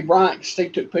and Steve Bryant.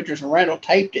 Steve took pictures and Randall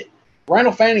taped it.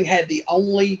 Randall Fanning had the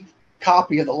only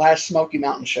copy of the last Smoky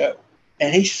Mountain show,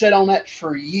 and he sat on that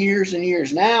for years and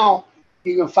years. Now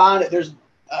you can find it. There's,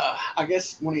 I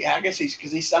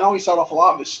know he sold off a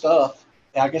lot of his stuff.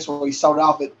 I guess when he sold it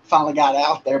off, it finally got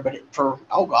out there. But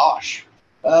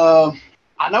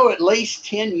I know at least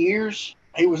 10 years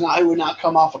he would not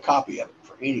come off a copy of it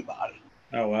for anybody.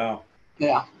 Oh wow!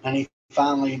 Yeah, and he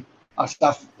finally.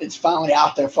 It's finally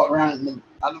out there floating around. And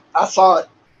I saw it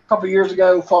a couple of years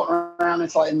ago floating around.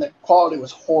 It's like, and the quality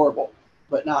was horrible.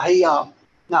 But now he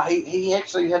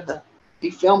actually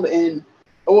he filmed it. And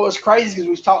what was crazy because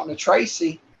we was talking to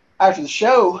Tracy after the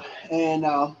show, and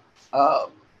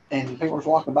people was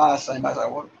walking by saying,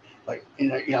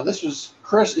 this was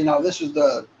Chris, this was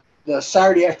the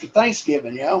Saturday after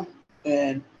Thanksgiving,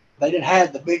 and they didn't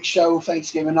have the big show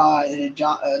Thanksgiving night in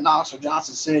Knoxville,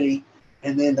 Johnson City.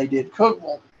 And then they did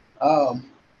Cookville. And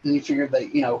you figured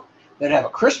they'd have a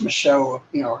Christmas show,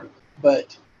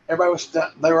 but everybody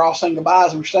they were all saying goodbyes.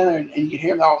 And we were standing there and you could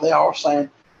hear them they all saying,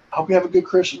 I hope you have a good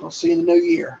Christmas. We'll see you in the new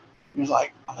year. He was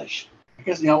like, I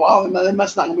guess, they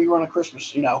must not going to be running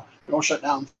Christmas, they're going to shut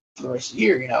down for the rest of the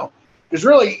year, because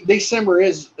really December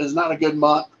is not a good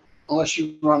month unless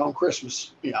you run on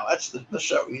Christmas, that's the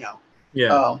show,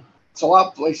 Yeah. So a lot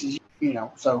of places,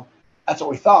 so that's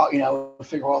what we thought, we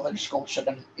figure, well, they're just going to shut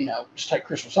down, just take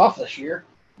Christmas off this year.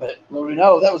 But we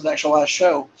know that was the actual last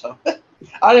show. So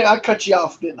I cut you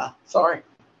off, didn't I? Sorry.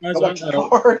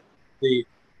 The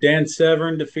Dan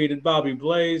Severn defeated Bobby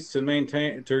Blaze to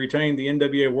retain the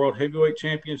NWA World Heavyweight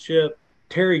Championship.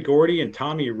 Terry Gordy and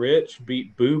Tommy Rich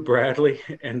beat Boo Bradley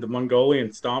and the Mongolian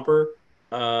Stomper.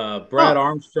 Brad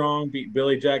Armstrong beat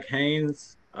Billy Jack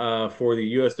Haynes for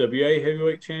the USWA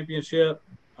Heavyweight Championship.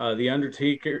 The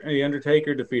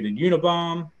Undertaker defeated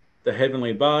Unabomb. The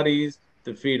Heavenly Bodies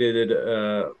defeated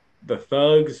the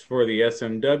Thugs for the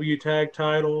SMW tag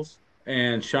titles.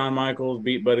 And Shawn Michaels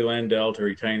beat Buddy Landel to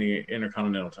retain the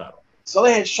Intercontinental title. So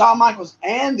they had Shawn Michaels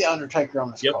and the Undertaker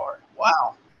on this card.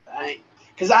 Wow. Dang.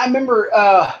 Because I remember,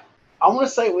 I want to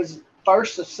say it was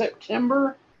 1st of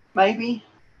September, maybe,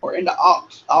 or into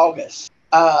August.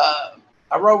 I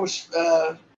rode with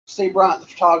Steve Bryant, the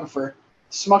photographer.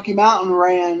 Smoky Mountain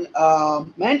ran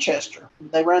Manchester.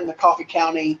 They ran the Coffee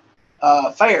County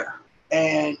Fair.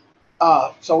 And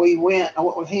so I went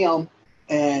with him,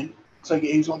 and so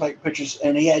he was going to take pictures,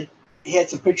 and he had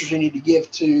some pictures he needed to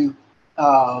give to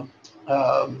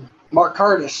Mark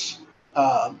Curtis.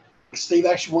 Steve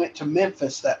actually went to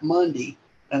Memphis that Monday,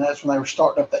 and that's when they were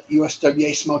starting up that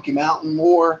USWA Smoky Mountain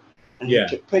War, and he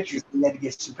took pictures. He had to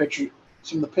get some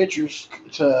of the pictures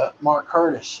to Mark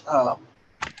Curtis.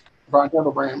 Brian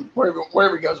Hildebrand,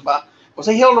 wherever he goes by. Was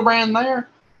he Hildebrand there?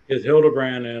 Is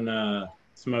Hildebrand in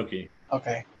Smokey.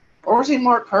 Okay. Where was he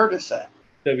Mark Curtis at?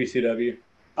 WCW.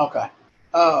 Okay.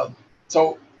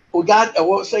 So we got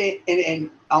what was saying, and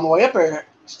on the way up there,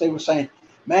 Steve was saying,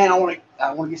 "Man, I want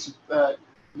to get some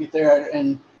get there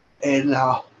and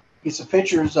get some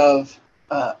pictures of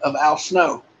Al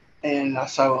Snow." And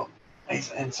so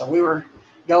we were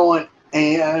going,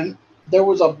 and there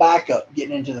was a backup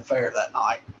getting into the fair that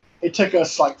night. It took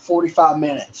us like 45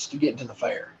 minutes to get into the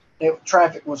fair.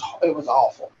 Traffic was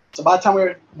awful. So by the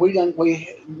time we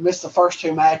missed the first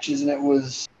two matches, and it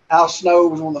was Al Snow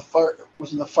was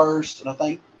in the first, and I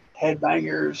think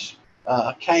Headbangers,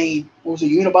 Kane, what was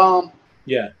it, Unabomb?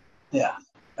 Yeah. Yeah.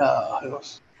 It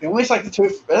was at least like the two. I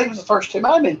think it was the first two.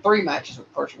 Might have been three matches the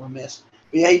first one we missed.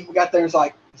 But yeah, we got there. It's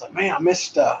like man, I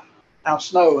missed Al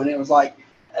Snow, and it was like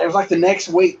the next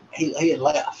week he had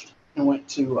left and went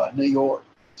to New York.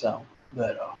 So,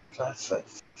 but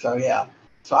so yeah.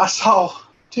 So I saw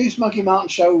two Smoky Mountain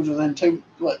shows within 3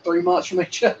 months from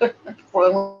each other before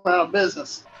they went out of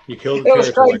business. You killed the It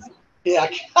was territory. crazy.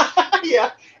 Yeah,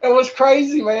 yeah, it was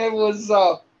crazy, man. It was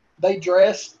they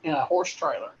dressed in a horse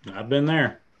trailer, I've been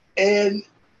there. and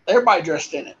everybody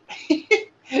dressed in it,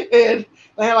 and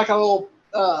they had like a little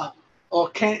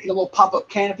pop-up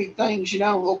canopy things,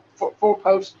 little four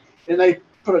posts, and they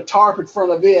put a tarp in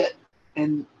front of it,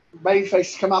 and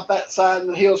Babyface come out that side, and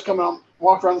the heels come on,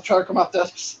 walk around the trailer, come out the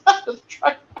other side of the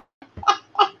trailer.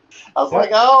 I was like,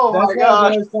 oh my That's why I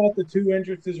gosh. always thought the two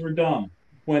entrances were dumb.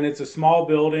 When it's a small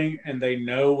building and they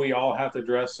know we all have to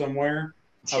dress somewhere,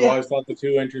 I've always thought the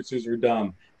two entrances were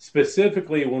dumb.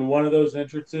 Specifically, when one of those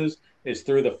entrances is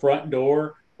through the front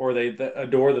door or a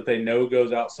door that they know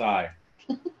goes outside.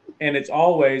 And it's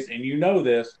always, and you know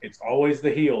this, it's always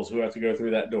the heels who have to go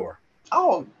through that door.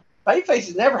 Oh,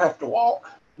 Babyfaces never have to walk.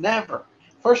 Never.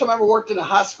 First time I ever worked in a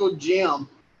high school gym,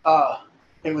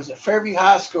 it was at Fairview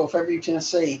High School, Fairview,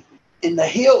 Tennessee. In the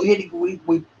heel,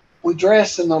 we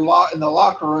dressed in the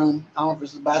locker room. I don't know if it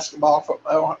was the basketball.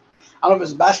 I don't know if it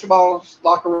was the basketball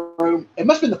locker room. It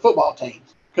must have been the football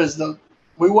teams because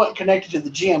we wasn't connected to the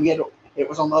gym. It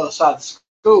was on the other side of the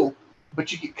school,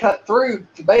 but you could cut through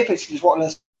to Babyface. Just walking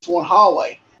this one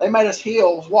hallway. They made us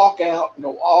heels walk out and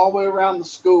go all the way around the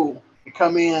school and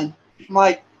come in. I'm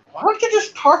like, why don't you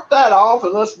just tarp that off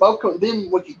and let's both come? Then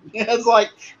it's like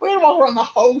we had to walk around the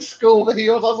whole school with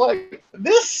heels. I was like,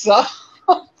 this sucks.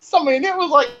 I mean, it was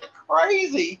like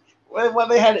crazy when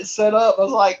they had it set up. I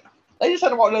was like, they just had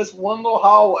to walk this one little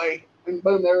hallway and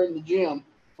boom, they're in the gym.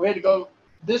 We had to go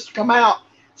this to come out.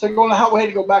 So going the hallway, we had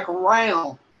to go back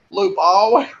around, loop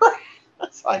all the way around.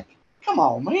 It's like, come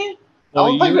on, man. Well, I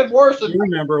don't think it's worse than you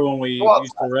remember when we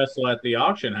used to wrestle at the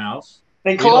auction house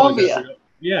in Columbia.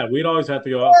 We'd always have to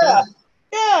go outside.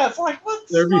 Yeah, it's like what?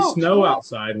 There'd be snow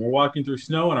outside, and we're walking through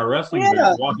snow in our wrestling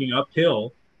boots, walking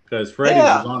uphill because Freddie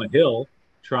was on a hill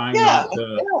trying not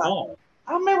to fall.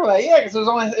 I remember that, because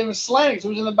it was slanting. So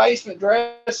it was in the basement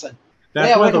dressing.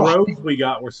 That's why the robes we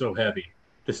got were so heavy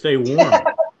to stay warm.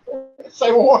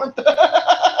 Stay warm.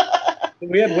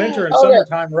 We had winter and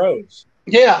summertime robes.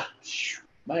 Yeah,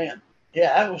 man.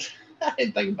 Yeah, that was. I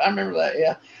didn't think. I remember that.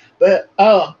 Yeah, but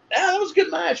that was a good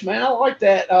match, man. I like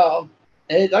that.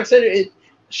 Like I said, it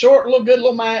short, good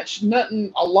little match.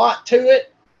 Nothing, a lot to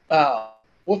it.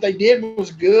 What they did was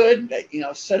good. They,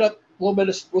 set up a little bit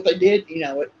of what they did.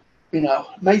 It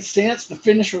made sense. The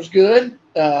finish was good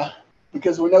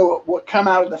because we know what come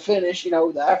out of the finish.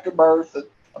 The afterbirth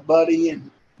of Buddy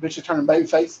and eventually turning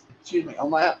Babyface. Excuse me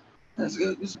on that.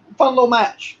 It was a fun little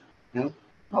match. I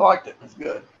liked it. It was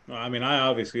good. Well, I mean, I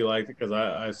obviously liked it because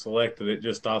I selected it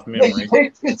just off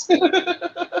memory.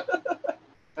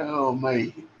 Oh,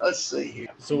 me. Let's see here.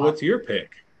 So what's your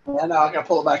pick? I know. I got to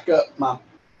pull it back up. My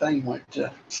thing went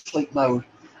to sleep mode.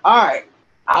 All right.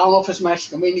 I don't know if this match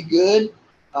is going to be any good.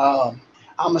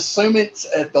 I'm assuming it's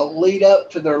at the lead up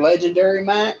to their legendary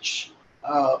match.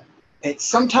 It's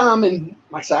sometime in,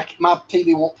 like I said, my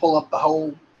TV won't pull up the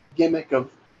whole gimmick of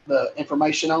the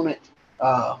information on it.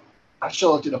 I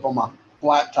still looked it up on my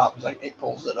laptop because it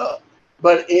pulls it up.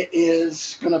 But it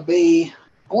is going to be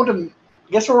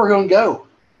guess where we're going to go?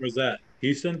 Where's that?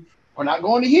 Houston? We're not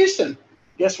going to Houston.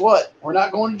 Guess what? We're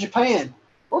not going to Japan.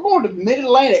 We're going to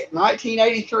Mid-Atlantic,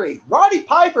 1983. Roddy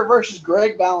Piper versus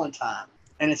Greg Valentine.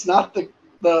 And it's not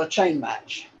the chain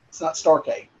match. It's not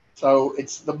Starrcade. So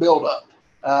it's the build-up.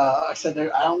 I said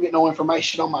I don't get no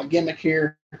information on my gimmick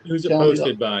here. Who's it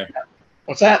posted by?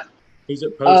 What's that? Who's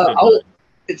it posted by?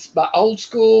 It's by Old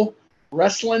School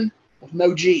Wrestling with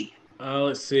no G.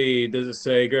 Let's see. Does it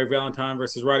say Greg Valentine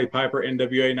versus Roddy Piper,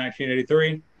 NWA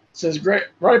 1983? It says Roddy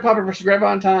Piper versus Greg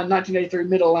Valentine, 1983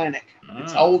 Mid-Atlantic.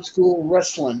 It's Old School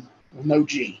Wrestling with no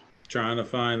G. Trying to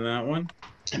find that one.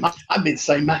 It might be the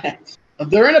same match.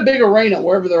 They're in a big arena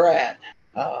wherever they're at.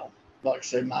 Like I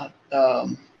said, my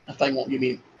thing won't give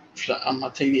me on my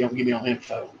TV. Won't give me no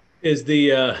info. Is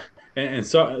the and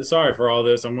sorry for all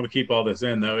this. I'm going to keep all this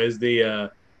in though. Is the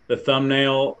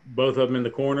thumbnail both of them in the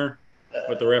corner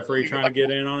with the referee trying to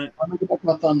get in on it? Let me go back to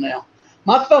my thumbnail.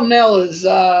 My thumbnail is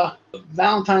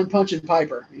Valentine punching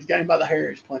Piper. He's got him by the hair.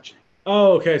 He's punching.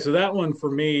 Oh, okay. So that one for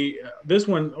me, this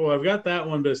one, oh, I've got that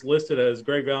one, but it's listed as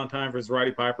Greg Valentine versus Roddy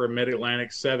Piper in Mid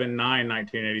Atlantic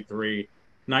 7/9/1983,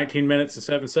 19 minutes and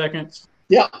 7 seconds.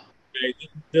 Yeah. Okay.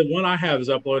 The one I have is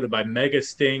uploaded by Mega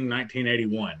Sting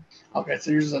 1981. Okay, so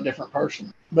yours is a different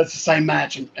person, but it's the same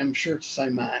match. I'm sure it's the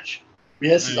same match. Yeah,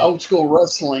 this is old school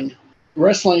wrestling.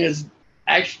 Wrestling is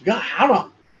actually, God, how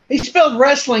do he spelled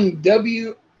wrestling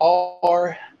WRASSLIN.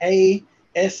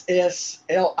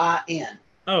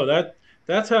 Oh,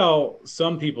 that's how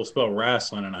some people spell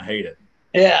wrestling, and I hate it.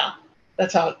 Yeah,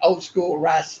 that's how old school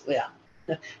wrestling.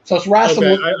 Yeah, so it's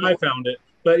wrestling. Okay, I found it,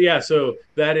 but yeah, so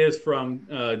that is from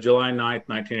July 9th,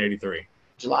 1983.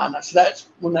 July 9th. So that's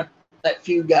when that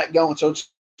feud got going. So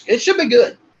it should be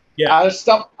good. Yeah, I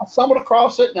stumbled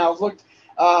across it, and I was like,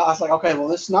 okay, well,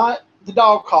 this is not the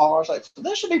dog collar. I was like, so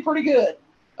this should be pretty good.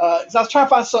 Because I was trying to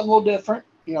find something a little different.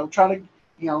 Trying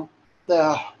to,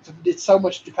 did so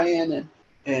much Japan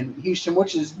and Houston,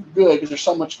 which is good because there's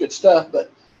so much good stuff.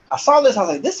 But I saw this, I was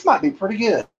like, this might be pretty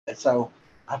good. So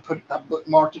I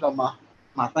bookmarked it on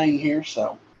my thing here. So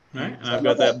all right, and I've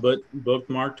got that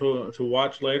bookmarked to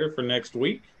watch later for next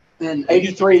week. In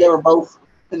 '83, they were both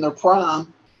in their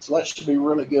prime, so that should be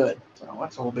really good. So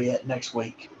that's what we'll be at next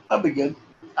week. That'll be good.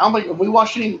 I don't think we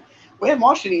haven't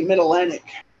watched any Mid Atlantic,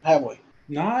 have we?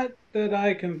 Not that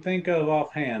I can think of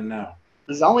offhand, no.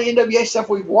 The only NWA stuff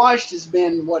we've watched has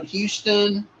been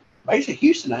Houston, basically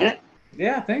Houston, ain't it?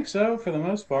 Yeah, I think so for the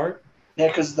most part. Yeah,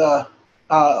 because the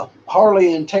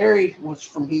Harley and Terry was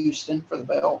from Houston for the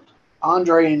belt.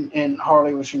 Andre and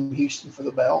Harley was from Houston for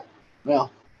the belt.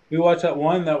 Well, we watched that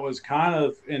one that was kind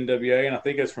of NWA, and I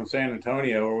think it's from San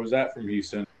Antonio, or was that from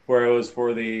Houston? Where it was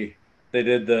for they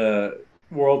did the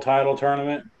world title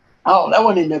tournament. Oh, that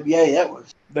wasn't NWA. That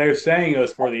was. They were saying it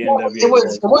was for the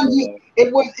NWA.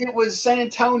 It was San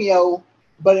Antonio,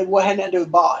 but it had nothing to do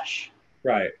with Bosch.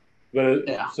 Right, but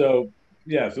yeah. But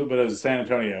it was San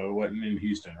Antonio. It wasn't in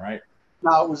Houston, right?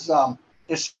 No, it was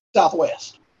it's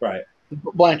Southwest. Right.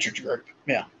 Blanchard's group.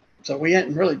 Yeah. So we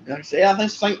hadn't really. Like I said, I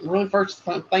think it's really first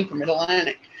thing from Mid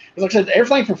Atlantic. Like I said,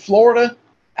 everything from Florida,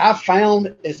 I've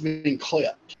found has been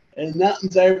clipped, and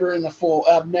nothing's ever in the full.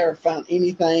 I've never found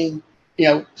anything.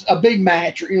 A big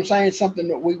match, or saying something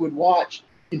that we would watch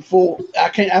in full. I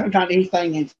haven't found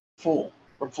anything in full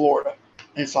from Florida.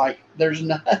 And it's like there's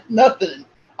nothing.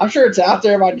 I'm sure it's out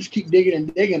there. If I just keep digging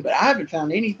and digging, but I haven't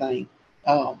found anything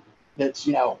that's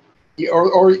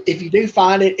or if you do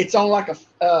find it, it's on like a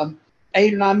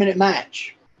 8 or 9 minute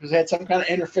match because it had some kind of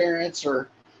interference or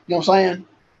what I'm saying.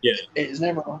 Yeah, it's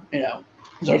never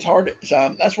So it's hard to.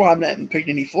 So that's why I haven't picked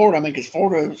any Florida. I mean, because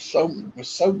Florida was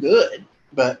so good,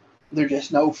 but there's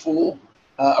just no full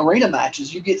arena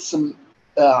matches. You get some,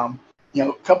 a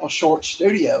couple of short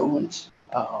studio ones.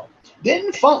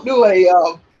 Didn't Funk do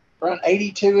around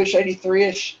 82-ish,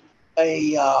 83-ish,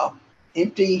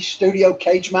 empty studio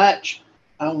cage match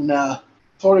on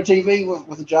Florida TV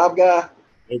with a job guy?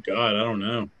 Oh, God, I don't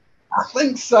know. I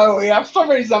think so. Yeah, for some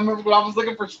reason I remember when I was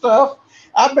looking for stuff.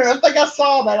 I think I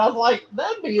saw that. I was like,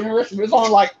 that'd be interesting. It was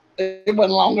only like, it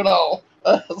wasn't long at all.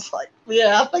 I was like,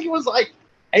 yeah, I think it was like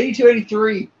 82,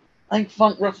 83. I think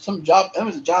Funk wrote some job. That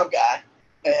was a job guy.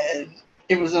 And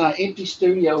it was in an empty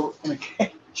studio in a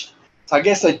cage. So I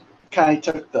guess they kind of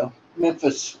took the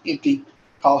Memphis empty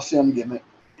Coliseum gimmick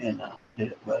and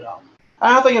did it. But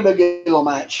I think it'd be a good little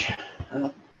match.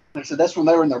 Like I said, that's when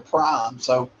they were in their prime.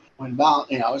 So when it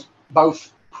was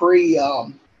both pre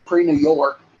New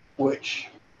York, which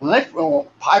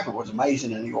Piper was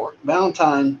amazing in New York.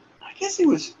 Valentine, I guess he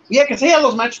was, because he had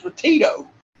those matches with Tito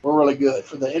were really good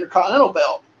for the Intercontinental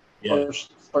belt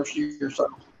first year or so.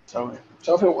 So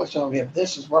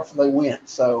this is roughly they went.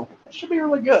 So it should be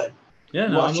really good. Yeah,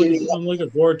 no, I'm looking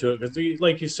forward to it because,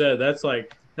 like you said,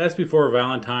 that's before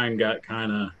Valentine got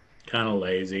kind of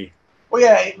lazy. Well,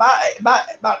 yeah,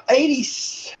 about 80,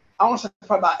 I want to say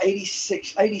probably about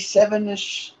 86,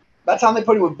 87-ish. By the time they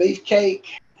put him with Beefcake,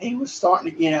 he was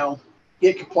starting to,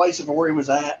 get complacent for where he was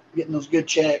at, getting those good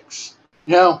checks.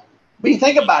 But you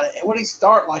think about it, when he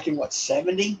start like in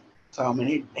 70? So I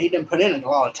mean, he didn't put in a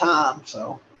lot of time.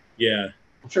 So yeah,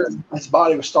 I'm sure his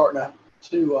body was starting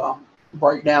to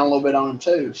break down a little bit on him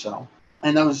too. So,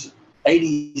 and those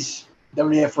 80s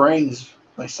WWF rings,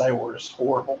 they say, were just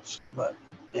horrible. But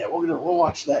Yeah, we'll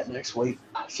watch that next week.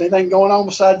 So anything going on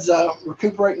besides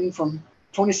recuperating from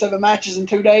 27 matches in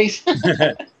 2 days?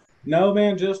 No,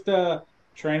 man, just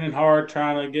training hard,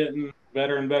 trying to get in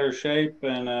better and better shape,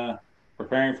 and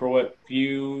preparing for what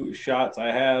few shots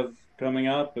I have coming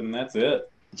up, and that's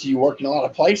it. So you work in a lot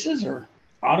of places, or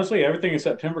Honestly, everything in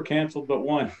September canceled but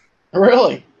one.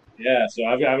 really? Yeah, so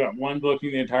I've got one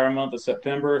booking the entire month of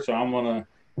September, so I'm gonna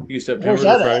use Where's September to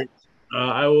that try. at?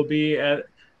 I will be at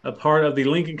a part of the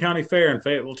Lincoln County Fair in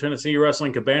Fayetteville, Tennessee,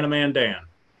 wrestling Cabana Man Dan.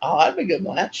 Oh, that'd be a good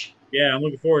match. Yeah, I'm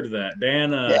looking forward to that.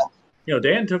 Dan, Yeah,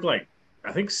 Dan took like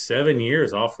I think 7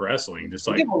 years off wrestling. Just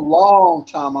he like took a long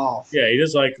time off yeah, he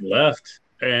just like left,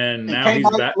 and and now came he's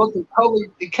back back. looking totally.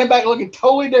 He came back looking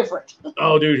totally different.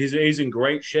 Oh, dude, he's in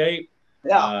great shape.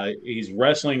 Yeah, He's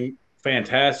wrestling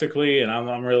fantastically, and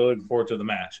I'm really looking forward to the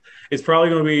match. It's probably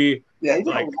going to be yeah, he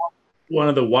took a like long, one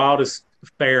of the wildest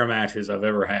fair matches I've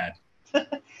ever had.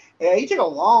 yeah, he took a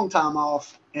long time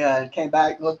off. Yeah, and came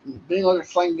back being like the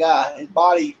same guy. His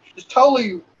body just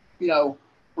totally,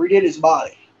 redid his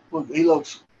body. Look, he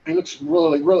looks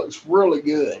really good.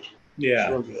 It's Yeah,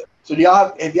 real good. So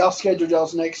have y'all scheduled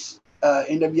y'all's next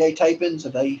NWA tapings?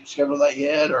 Have they scheduled that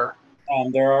yet, or?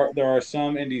 there are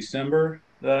some in December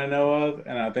that I know of,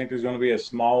 and I think there's going to be a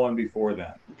small one before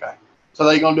then. Okay. So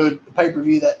they gonna do a pay per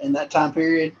view that in that time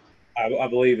period? I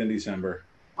believe in December.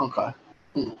 Okay.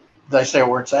 They say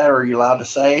where it's at, or are you allowed to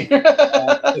say?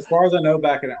 As far as I know,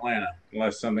 back in Atlanta,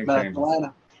 unless something Back in changes.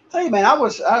 Atlanta. Hey man,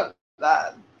 I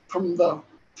from the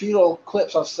few little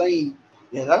clips I've seen,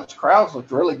 yeah, those crowds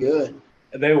looked really good.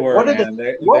 They were, What did it?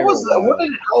 man. What They were was the? What wild.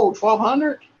 did it hold?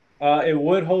 1,200. It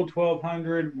would hold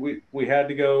 1,200. We had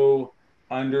to go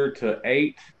under to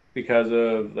 8 because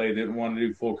of they didn't want to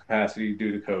do full capacity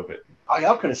due to COVID. Oh,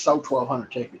 y'all could have sold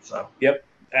 1,200 tickets though. Yep.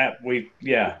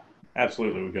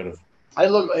 Absolutely we could have. It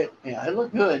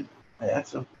looked good. Yeah,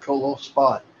 that's a cool little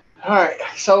spot. All right,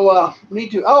 so me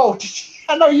too. Oh,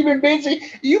 I know you've been busy.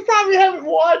 You probably haven't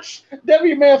watched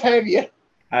WMF, have you?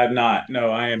 I have not. No,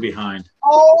 I am behind.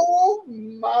 Oh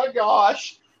my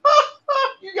gosh!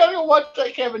 You gotta go watch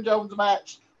that Kevin Jones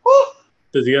match. Whew.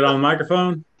 Does he get on the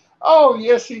microphone? Oh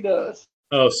yes, he does.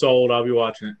 Oh, sold. I'll be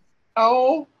watching it.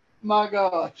 Oh my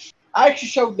gosh! I actually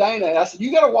showed Dana. I said,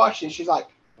 "You gotta watch this." She's like,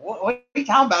 "What are you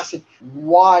talking about?" I said,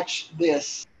 "Watch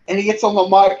this." And he gets on the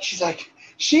mic. She's like,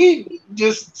 she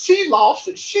lost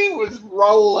it. She was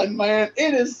rolling, man.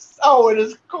 It is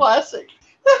classic.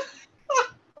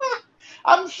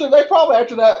 I'm sure they probably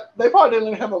after that they probably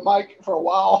didn't have a mic for a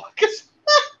while because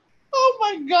oh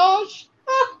my gosh,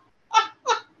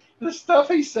 the stuff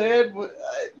he said.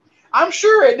 I'm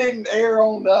sure it didn't air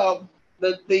on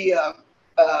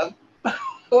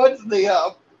what's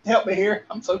the help me here.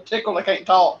 I'm so tickled I can't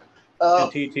talk.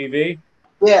 TTV?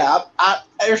 Yeah,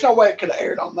 there's no way it could have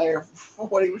aired on there for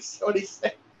what he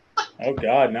said. Oh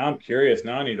God, now I'm curious.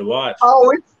 Now I need to watch.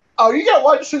 You gotta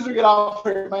watch as soon as we get off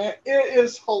here, man. It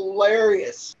is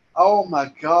hilarious. Oh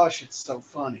my gosh, it's so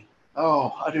funny.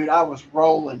 Oh, dude, I was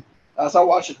rolling. So I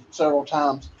watched it several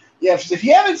times. Yeah, if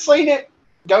you haven't seen it,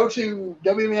 go to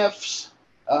WMF's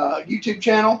YouTube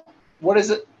channel. What is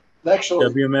it? The actual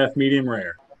WMF Medium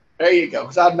Rare. There you go,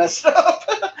 because I'd messed it up.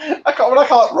 I call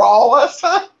it Raw last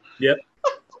time. Yep.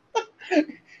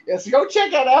 Yeah, so go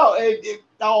check that out.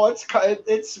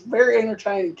 It's very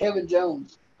entertaining. Kevin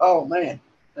Jones. Oh man,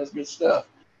 that's good stuff.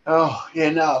 Oh yeah,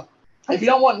 no. If you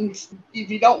don't want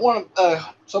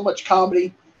so much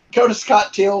comedy, go to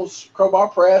Scott Till's Crowbar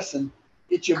Press and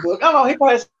get you a book. I don't know. He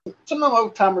probably has, some of them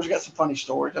old timers got some funny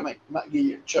stories. I might give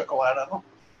you a chuckle out of them.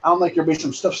 I don't think there'll be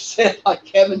some stuff said like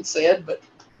Kevin said, but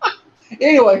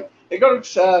anyway, go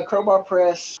to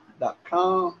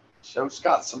crowbarpress.com. Show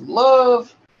Scott some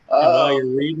love. And while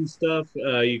you're reading stuff,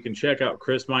 you can check out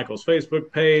Chris Michael's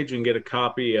Facebook page and get a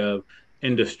copy of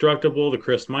Indestructible, the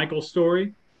Chris Michael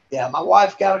story. Yeah, my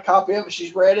wife got a copy of it.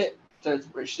 She's read it. So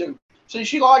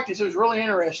she liked it. So it was really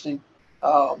interesting.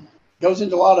 Goes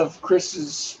into a lot of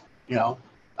Chris's,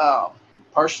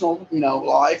 personal,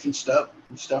 life and stuff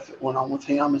that went on with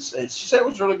him. And she said it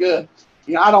was really good.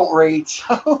 I don't read,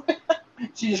 so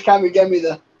she just kind of gave me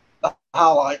the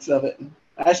highlights of it and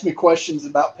asked me questions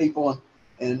about people.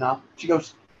 And she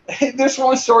goes, this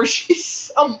one story,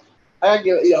 I'm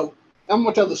going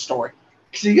to tell the story.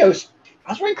 She goes,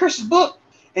 I was reading Chris's book,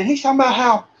 and he's talking about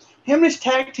how him and his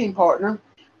tag team partner,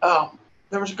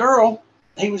 there was a girl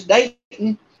he was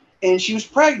dating, and she was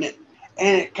pregnant.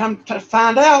 And it come to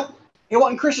find out, it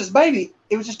wasn't Chris's baby.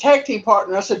 It was his tag team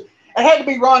partner. I said, it had to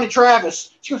be Ronnie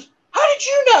Travis. She goes, how did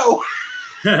you know?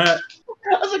 I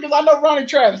said, because I know Ronnie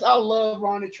Travis. I love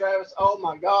Ronnie Travis. Oh,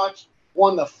 my gosh.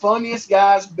 One of the funniest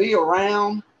guys be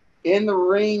around. in the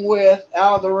ring with,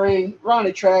 out of the ring,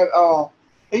 Ronnie Travis. Oh,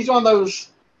 he's one of those.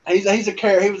 He's a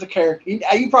character. He was a character.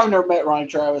 You probably never met Ronnie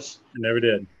Travis. I never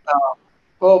did.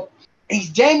 Well, he's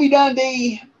Jamie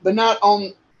Dundee, but not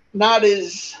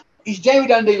as he's Jamie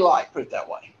Dundee like. Put it that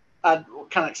way. I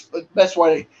kind of best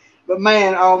way. But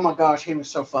man, oh my gosh, he was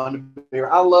so fun to be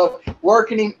around. I love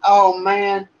working him. Oh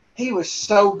man, he was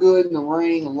so good in the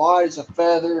ring, light as a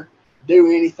feather, do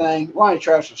anything. Ronnie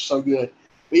Travis was so good.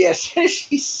 But yeah,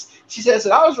 she says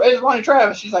that I was raised Ronnie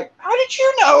Travis. She's like, how did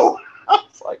you know? I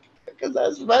was like, because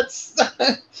that's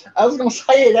I was gonna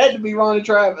say it had to be Ronnie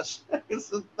Travis.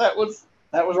 that was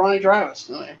Ronnie Travis.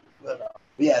 But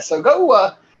yeah, so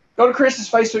go to Chris's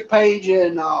Facebook page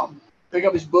and pick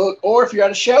up his book, or if you're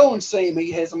at a show and see him,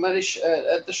 he has them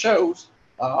at the shows,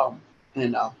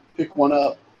 and pick one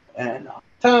up and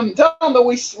tell him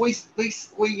that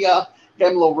we gave him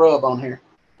a little rub on here.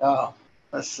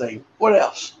 Let's see what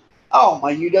else. Oh,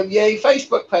 my UWA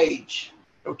Facebook page.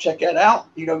 Go check that out.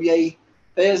 UWA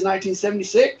Fez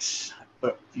 1976.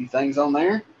 Put a few things on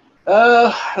there.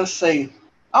 Let's see.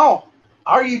 Oh,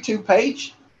 our YouTube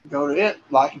page. Go to it,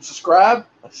 like and subscribe.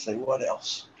 Let's see what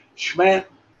else. Man,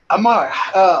 I'm all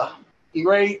right. You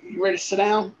ready? You ready to sit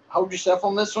down? Hold yourself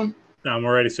on this one. I'm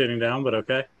already sitting down, but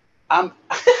okay. I'm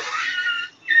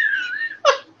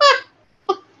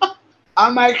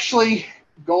actually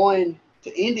going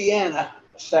to Indiana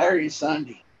Saturday and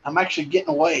Sunday. I'm actually getting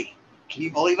away. Can you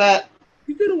believe that?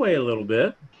 You get away a little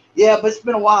bit. Yeah, but it's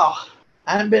been a while.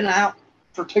 I haven't been out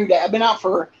for 2 days. I've been out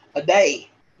for a day.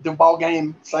 Do a ball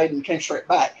game, stayed and came straight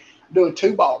back. I'm doing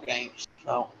 2 ball games.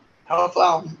 So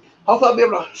hopefully I'll be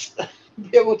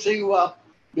able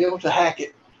to hack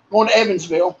it. Going to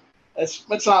Evansville. That's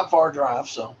not a far drive.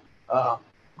 So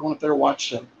going up there to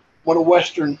watch one of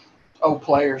Western old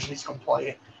players. He's gonna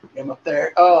play him up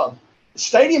there. The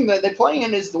stadium that they play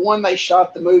in is the one they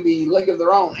shot the movie League of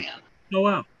Their Own in. Oh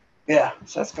wow. Yeah,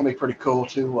 so that's gonna be pretty cool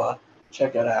to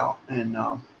check it out. And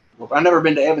I've never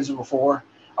been to Evansville before.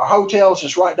 Our hotel is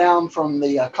just right down from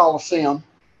the Coliseum.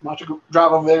 I'm about to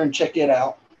drive over there and check it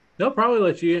out. They'll probably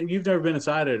let you in. You've never been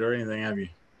inside it or anything, have you?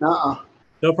 Uh-uh.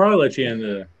 They'll probably let you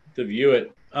in to view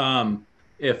it.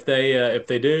 If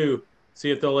they do, see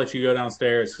if they'll let you go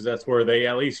downstairs, because that's where they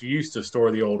at least used to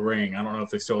store the old ring. I don't know if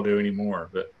they still do anymore,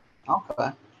 but okay.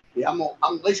 Yeah, I'm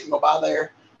at least gonna go by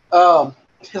there.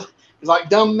 It's like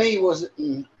dumb me was it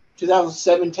in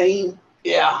 2017?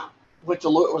 Yeah,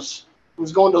 was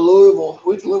going to Louisville.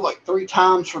 We went to Louisville like 3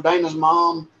 times for Dana's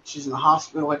mom. She's in the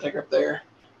hospital. I take her up there,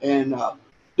 and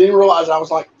didn't realize I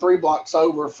was like 3 blocks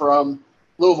over from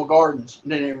Louisville Gardens.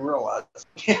 Didn't even realize.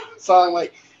 Yeah, so I'm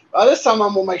like, this time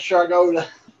I'm gonna make sure I go to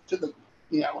the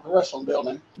the wrestling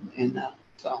building, and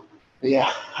so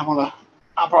yeah,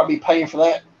 I'll probably be paying for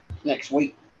that next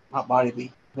week. My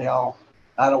body be all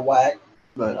out of whack,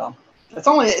 but it's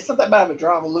not that bad of a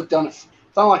drive. I looked on it.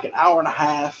 It's only like an hour and a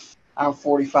half, hour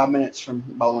 45 minutes from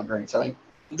Bowling Green. So I mean,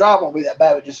 the drive won't be that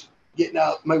bad. But just getting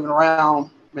up, moving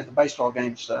around with the baseball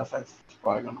game stuff, that's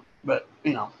probably gonna. But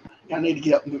I need to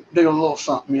get up and do a little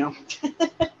something. Oh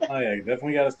yeah, you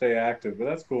definitely got to stay active. But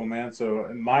that's cool, man. So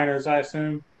minors, I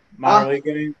assume, minor league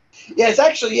game. Yeah,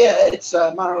 it's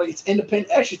minor league. It's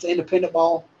independent. Actually, it's independent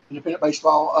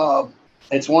baseball.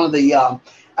 It's one of the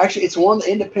it's one of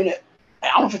the independent. I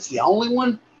don't know if it's the only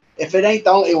one. If it ain't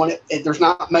the only one, there's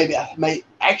not. Maybe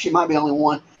actually might be the only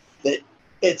one that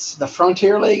it's the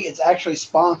Frontier League. It's actually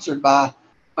sponsored by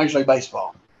Major League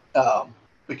Baseball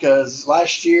because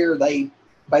last year they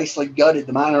basically gutted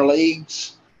the minor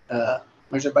leagues.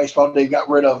 Major League Baseball got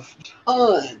rid of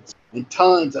tons and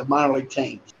tons of minor league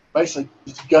teams. Basically,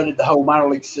 just gutted the whole minor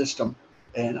league system.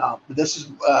 And this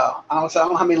is honestly, I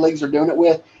don't know how many leagues are doing it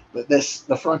with, but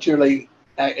the Frontier League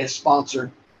is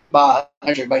sponsored by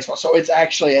Major League Baseball. So it's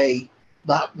actually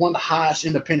one of the highest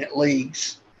independent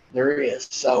leagues there is.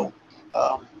 So,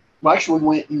 actually, we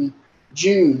went in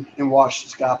June and watched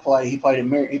this guy play. He played in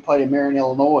Marion,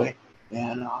 Illinois,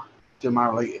 and to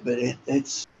minor league. But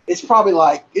it's probably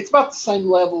it's about the same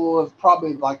level of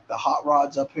probably like the hot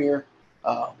rods up here.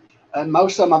 And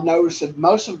most of them I've noticed that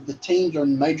most of the teams are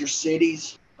in major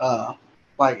cities.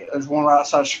 Like there's one right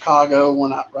outside of Chicago,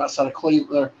 one right outside of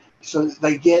Cleveland. So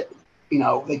they get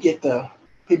the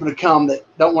people to come that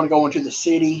don't want to go into the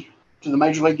city to the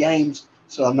major league games.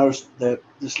 So I've noticed that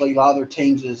this league, a lot of their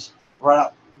teams is right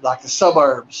out like the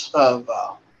suburbs of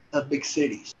big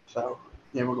cities. So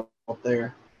yeah, we'll go up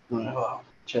there. We'll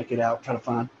check it out, try to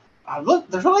find.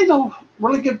 There's really no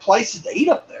really good places to eat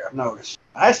up there, I've noticed.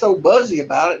 I asked old Buzzy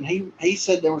about it, and he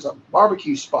said there was a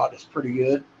barbecue spot that's pretty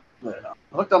good. But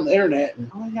I looked on the internet,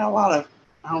 and we got a lot of,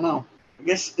 I don't know. I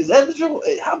guess, is Evansville,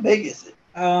 how big is it?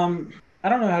 I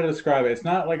don't know how to describe it. It's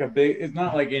not like it's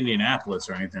not like Indianapolis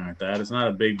or anything like that. It's not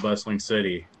a big bustling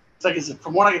city. It's like,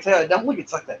 from what I can tell, I don't think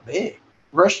it's like that big.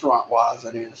 Restaurant wise,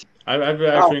 it is. I've Oh,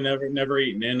 actually never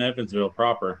eaten in Evansville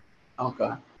proper.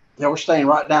 okay. Yeah, we're staying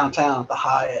right downtown at the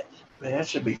Hyatt. Man, that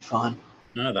should be fun.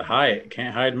 No, the Hyatt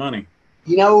can't hide money.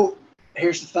 You know,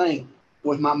 here's the thing.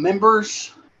 With my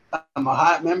members, I'm a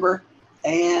Hyatt member,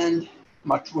 and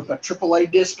with my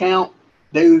AAA discount,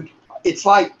 dude, it's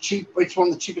like cheap. It's one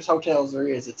of the cheapest hotels there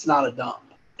is. It's not a dump.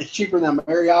 It's cheaper than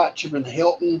Marriott, cheaper than the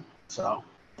Hilton. So,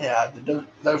 yeah,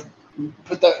 those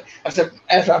put that. I said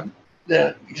after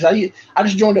because I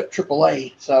just joined up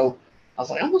AAA, so I was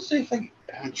like, I'm gonna see if they.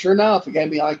 And sure enough, it gave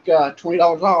me like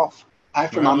 $20 off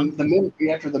after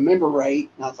after the member rate,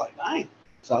 and I was like, dang.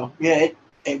 So yeah,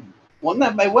 it wasn't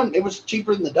that bad. It was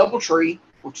cheaper than the DoubleTree,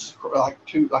 which is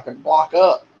like a block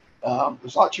up. It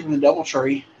was a lot cheaper than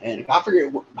DoubleTree, and I figured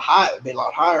it would be a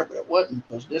lot higher, but it wasn't.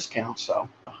 Those discounts, so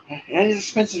it ain't as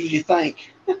expensive as you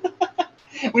think.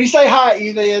 When you say high,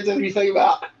 you think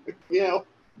about,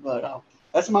 But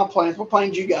that's my plans. What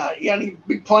plans you got? You got any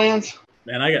big plans?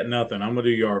 Man, I got nothing. I'm gonna do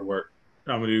yard work.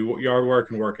 I'm gonna do yard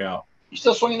work and work out. You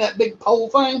still swinging that big pole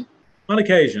thing? On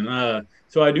occasion.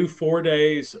 So I do 4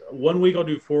 days. One week I'll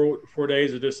do four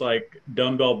days of just like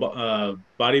dumbbell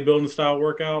bodybuilding style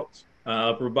workouts,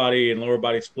 upper body and lower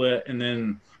body split, and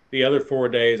then the other 4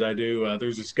 days I do.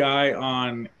 There's this guy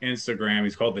on Instagram.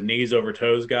 He's called the Knees Over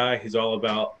Toes guy. He's all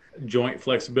about joint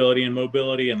flexibility and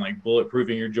mobility and like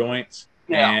bulletproofing your joints.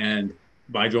 Yeah. And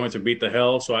my joints are beat the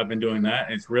hell, so I've been doing that,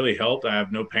 and it's really helped. I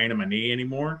have no pain in my knee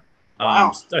anymore.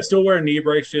 Wow. I still wear a knee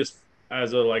brace just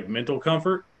as a like mental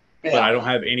comfort, Yeah. but I don't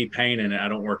have any pain in it. I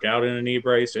don't work out in a knee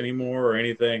brace anymore or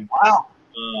anything. Wow.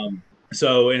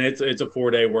 So and it's a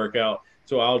 4 day workout.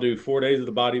 So I'll do 4 days of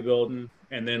the bodybuilding,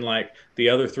 and then like the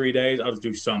other 3 days I'll just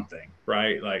do something,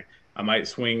 right? Like I might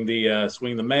swing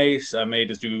the mace. I may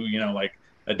just do like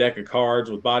a deck of cards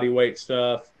with body weight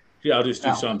stuff. Yeah, I'll just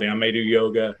do something. I may do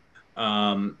yoga.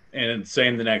 And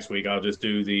same the next week. I'll just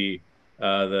do the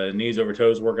knees over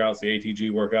toes workouts, the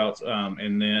ATG workouts,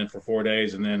 and then for 4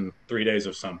 days, and then 3 days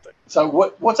of something. So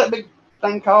what's that big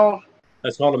thing called?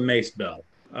 That's called a mace belt,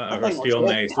 a steel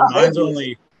mace. How Mine's heavy is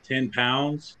only 10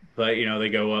 pounds, but they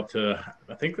go up to,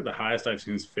 I think that the highest I've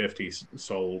seen is 50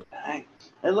 sold. Dang,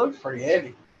 it looks pretty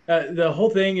heavy. The whole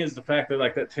thing is the fact that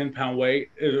like that 10-pound weight.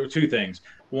 There are two things.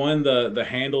 One, the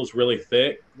handle's really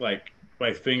thick. Like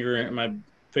my finger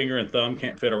and thumb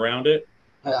can't fit around it.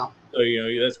 Yeah. So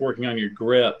that's working on your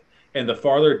grip. And the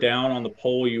farther down on the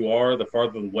pole you are, the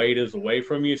farther the weight is away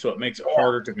from you. So it makes it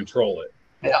harder to control it.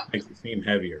 Yeah. Makes it seem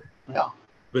heavier. Yeah.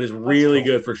 But it's really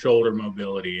good for shoulder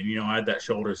mobility. And I had that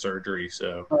shoulder surgery,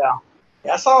 so.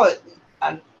 Yeah, I saw it.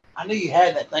 I knew you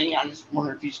had that thing. I just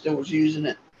wondered if you still was using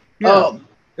it. Yeah.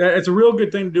 It's a real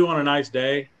good thing to do on a nice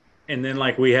day. And then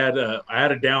like I had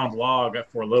a downed log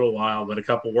for a little while, but a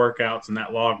couple workouts and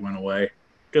that log went away.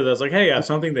 Because I was like, hey, I have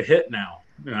something to hit now.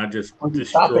 And I just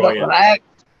destroy it. That?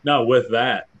 No, with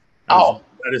that. I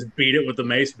just beat it with the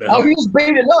mace belt. Oh, you just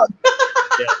beat it up.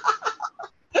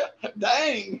 Yeah.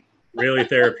 Dang. Really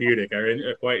therapeutic.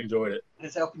 I quite enjoyed it.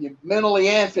 It's helping you mentally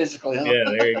and physically, huh? Yeah,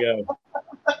 there you go.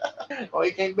 Well,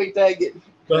 you can't beat that.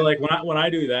 But like when I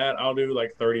do that, I'll do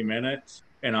like 30 minutes.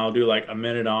 And I'll do like a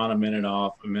minute on, a minute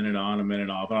off, a minute on, a minute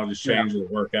off. And I'll just change the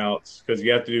workouts because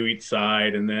you have to do each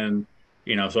side. And then,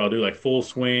 so I'll do like full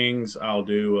swings. I'll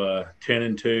do 10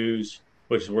 and 2s,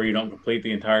 which is where you don't complete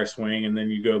the entire swing. And then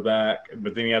you go back.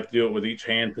 But then you have to do it with each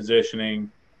hand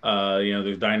positioning.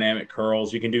 There's dynamic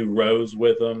curls. You can do rows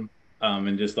with them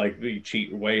and just like you cheat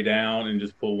your way down and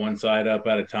just pull one side up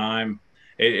at a time.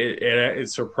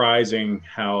 It's surprising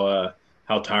how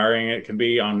tiring it can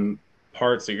be on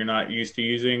parts that you're not used to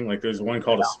using. Like there's one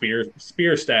called a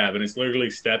spear stab, and it's literally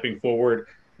stepping forward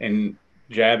and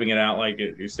jabbing it out like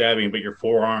you're stabbing, but your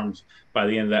forearms by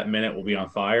the end of that minute will be on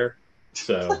fire.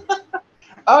 So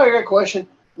I got a question.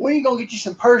 When are you gonna get you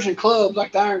some Persian clubs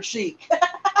like the Iron Sheik?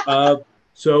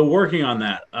 So working on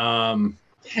that.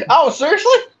 Oh,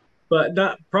 seriously? But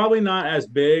probably not as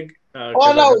big. I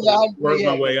know. Work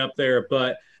my way up there,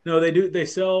 but no, they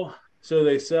sell. So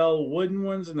they sell wooden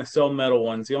ones and they sell metal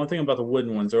ones. The only thing about the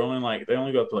wooden ones, they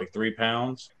only go up to like 3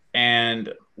 pounds.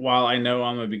 And while I know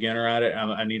I'm a beginner at it,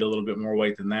 I need a little bit more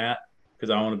weight than that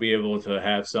because I want to be able to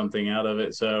have something out of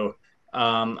it. So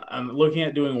I'm looking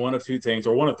at doing one of two things,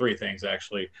 or one of three things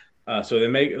actually. So they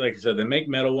make, like I said, they make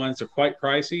metal ones. They're quite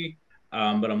pricey,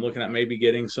 but I'm looking at maybe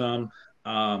getting some.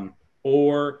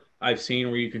 Or I've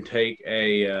seen where you can take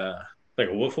like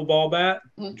a wiffle ball bat,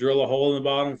 drill a hole in the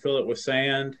bottom, fill it with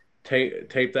sand,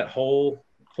 tape that hole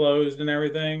closed and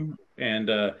everything, and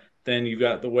then you've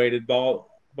got the weighted ball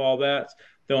ball bats.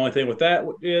 The only thing with that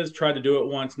is tried to do it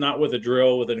once, not with a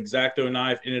drill, with an X-Acto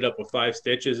knife, ended up with 5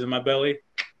 stitches in my belly.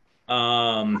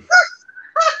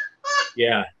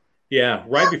 Yeah, yeah,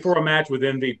 right before a match with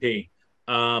MVP.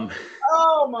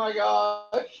 Oh my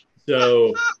gosh.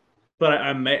 So, but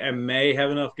I may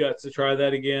have enough guts to try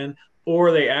that again.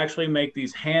 Or they actually make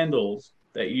these handles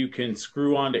that you can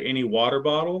screw onto any water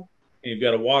bottle, and you've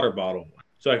got a water bottle.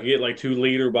 So I could get like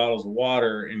 2-liter bottles of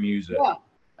water and use it. Yeah,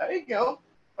 there you go.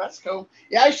 That's cool.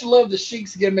 Yeah, I used to love the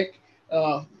Sheik's gimmick.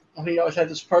 He always had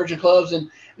those Persian clubs, and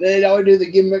they'd always do the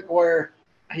gimmick where,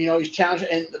 he's challenging,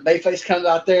 and the Bayface comes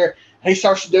out there, and he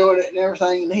starts doing it and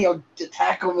everything, and he'll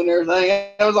attack them and everything.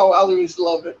 That was all I always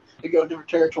loved it, to go different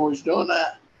territories doing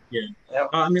that. Yeah.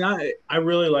 I mean, I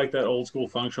really like that old school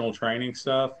functional training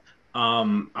stuff.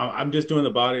 I'm just doing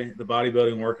the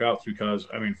bodybuilding workouts because,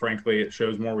 I mean, frankly, it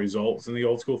shows more results than the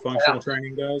old school functional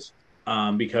training does,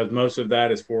 because most of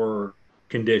that is for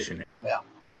conditioning. Yeah.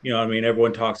 You know what I mean?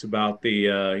 Everyone talks about the,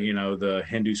 the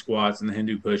Hindu squats and the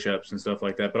Hindu push-ups and stuff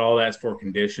like that, but all that's for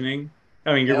conditioning.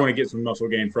 I mean, you're going to get some muscle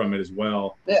gain from it as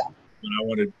well. Yeah. But I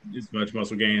wanted as much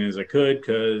muscle gain as I could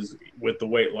because with the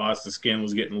weight loss, the skin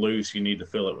was getting loose. You need to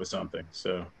fill it with something.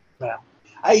 So. Yeah.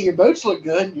 Hey, your boots look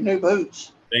good. Your new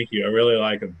boots. Thank you. I really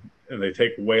like them. And they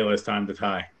take way less time to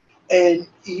tie. And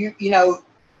when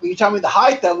you told me the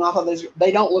height of them, I thought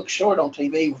they don't look short on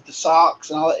TV with the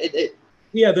socks and all that.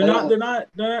 Yeah, they're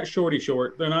not shorty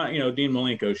short. They're not, Dean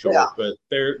Malenko short, but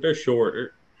they're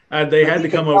short. They had to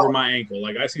come over my ankle.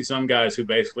 Like I see some guys who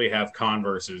basically have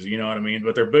Converses, you know what I mean?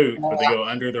 But they're boots, but they go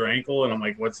under their ankle, and I'm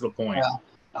like, what's the point?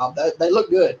 Yeah. They look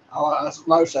good. I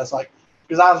noticed that's like,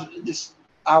 because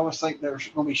I was thinking they were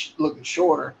going to be looking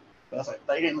shorter. But I was like,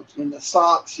 they didn't look in the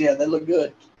socks. Yeah, they look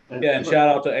good. Yeah, and shout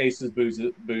out to Ace's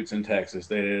boots in Texas.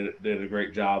 They did a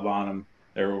great job on them.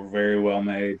 They were very well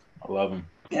made. I love them.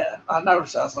 Yeah, I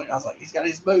noticed. I was like, he's got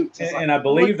his boots. And I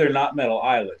believe they're not metal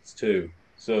eyelets too,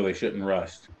 so they shouldn't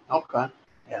rust. Okay.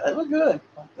 Yeah, they look good.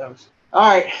 Like those. All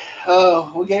right.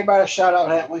 We gave everybody a shout out,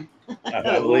 haven't we?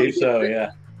 I believe so.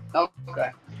 Yeah.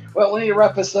 Okay. Well, we need to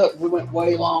wrap this up. We went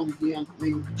way long again.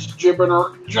 We jabbing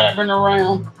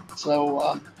around. So,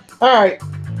 all right.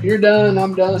 If you're done,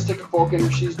 I'm done. Stick a fork in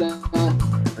her. She's done.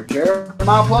 For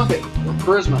Jeremiah Plunkett from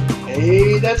Charisma.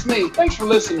 Hey, that's me. Thanks for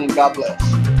listening. God bless.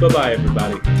 Bye-bye,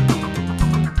 everybody.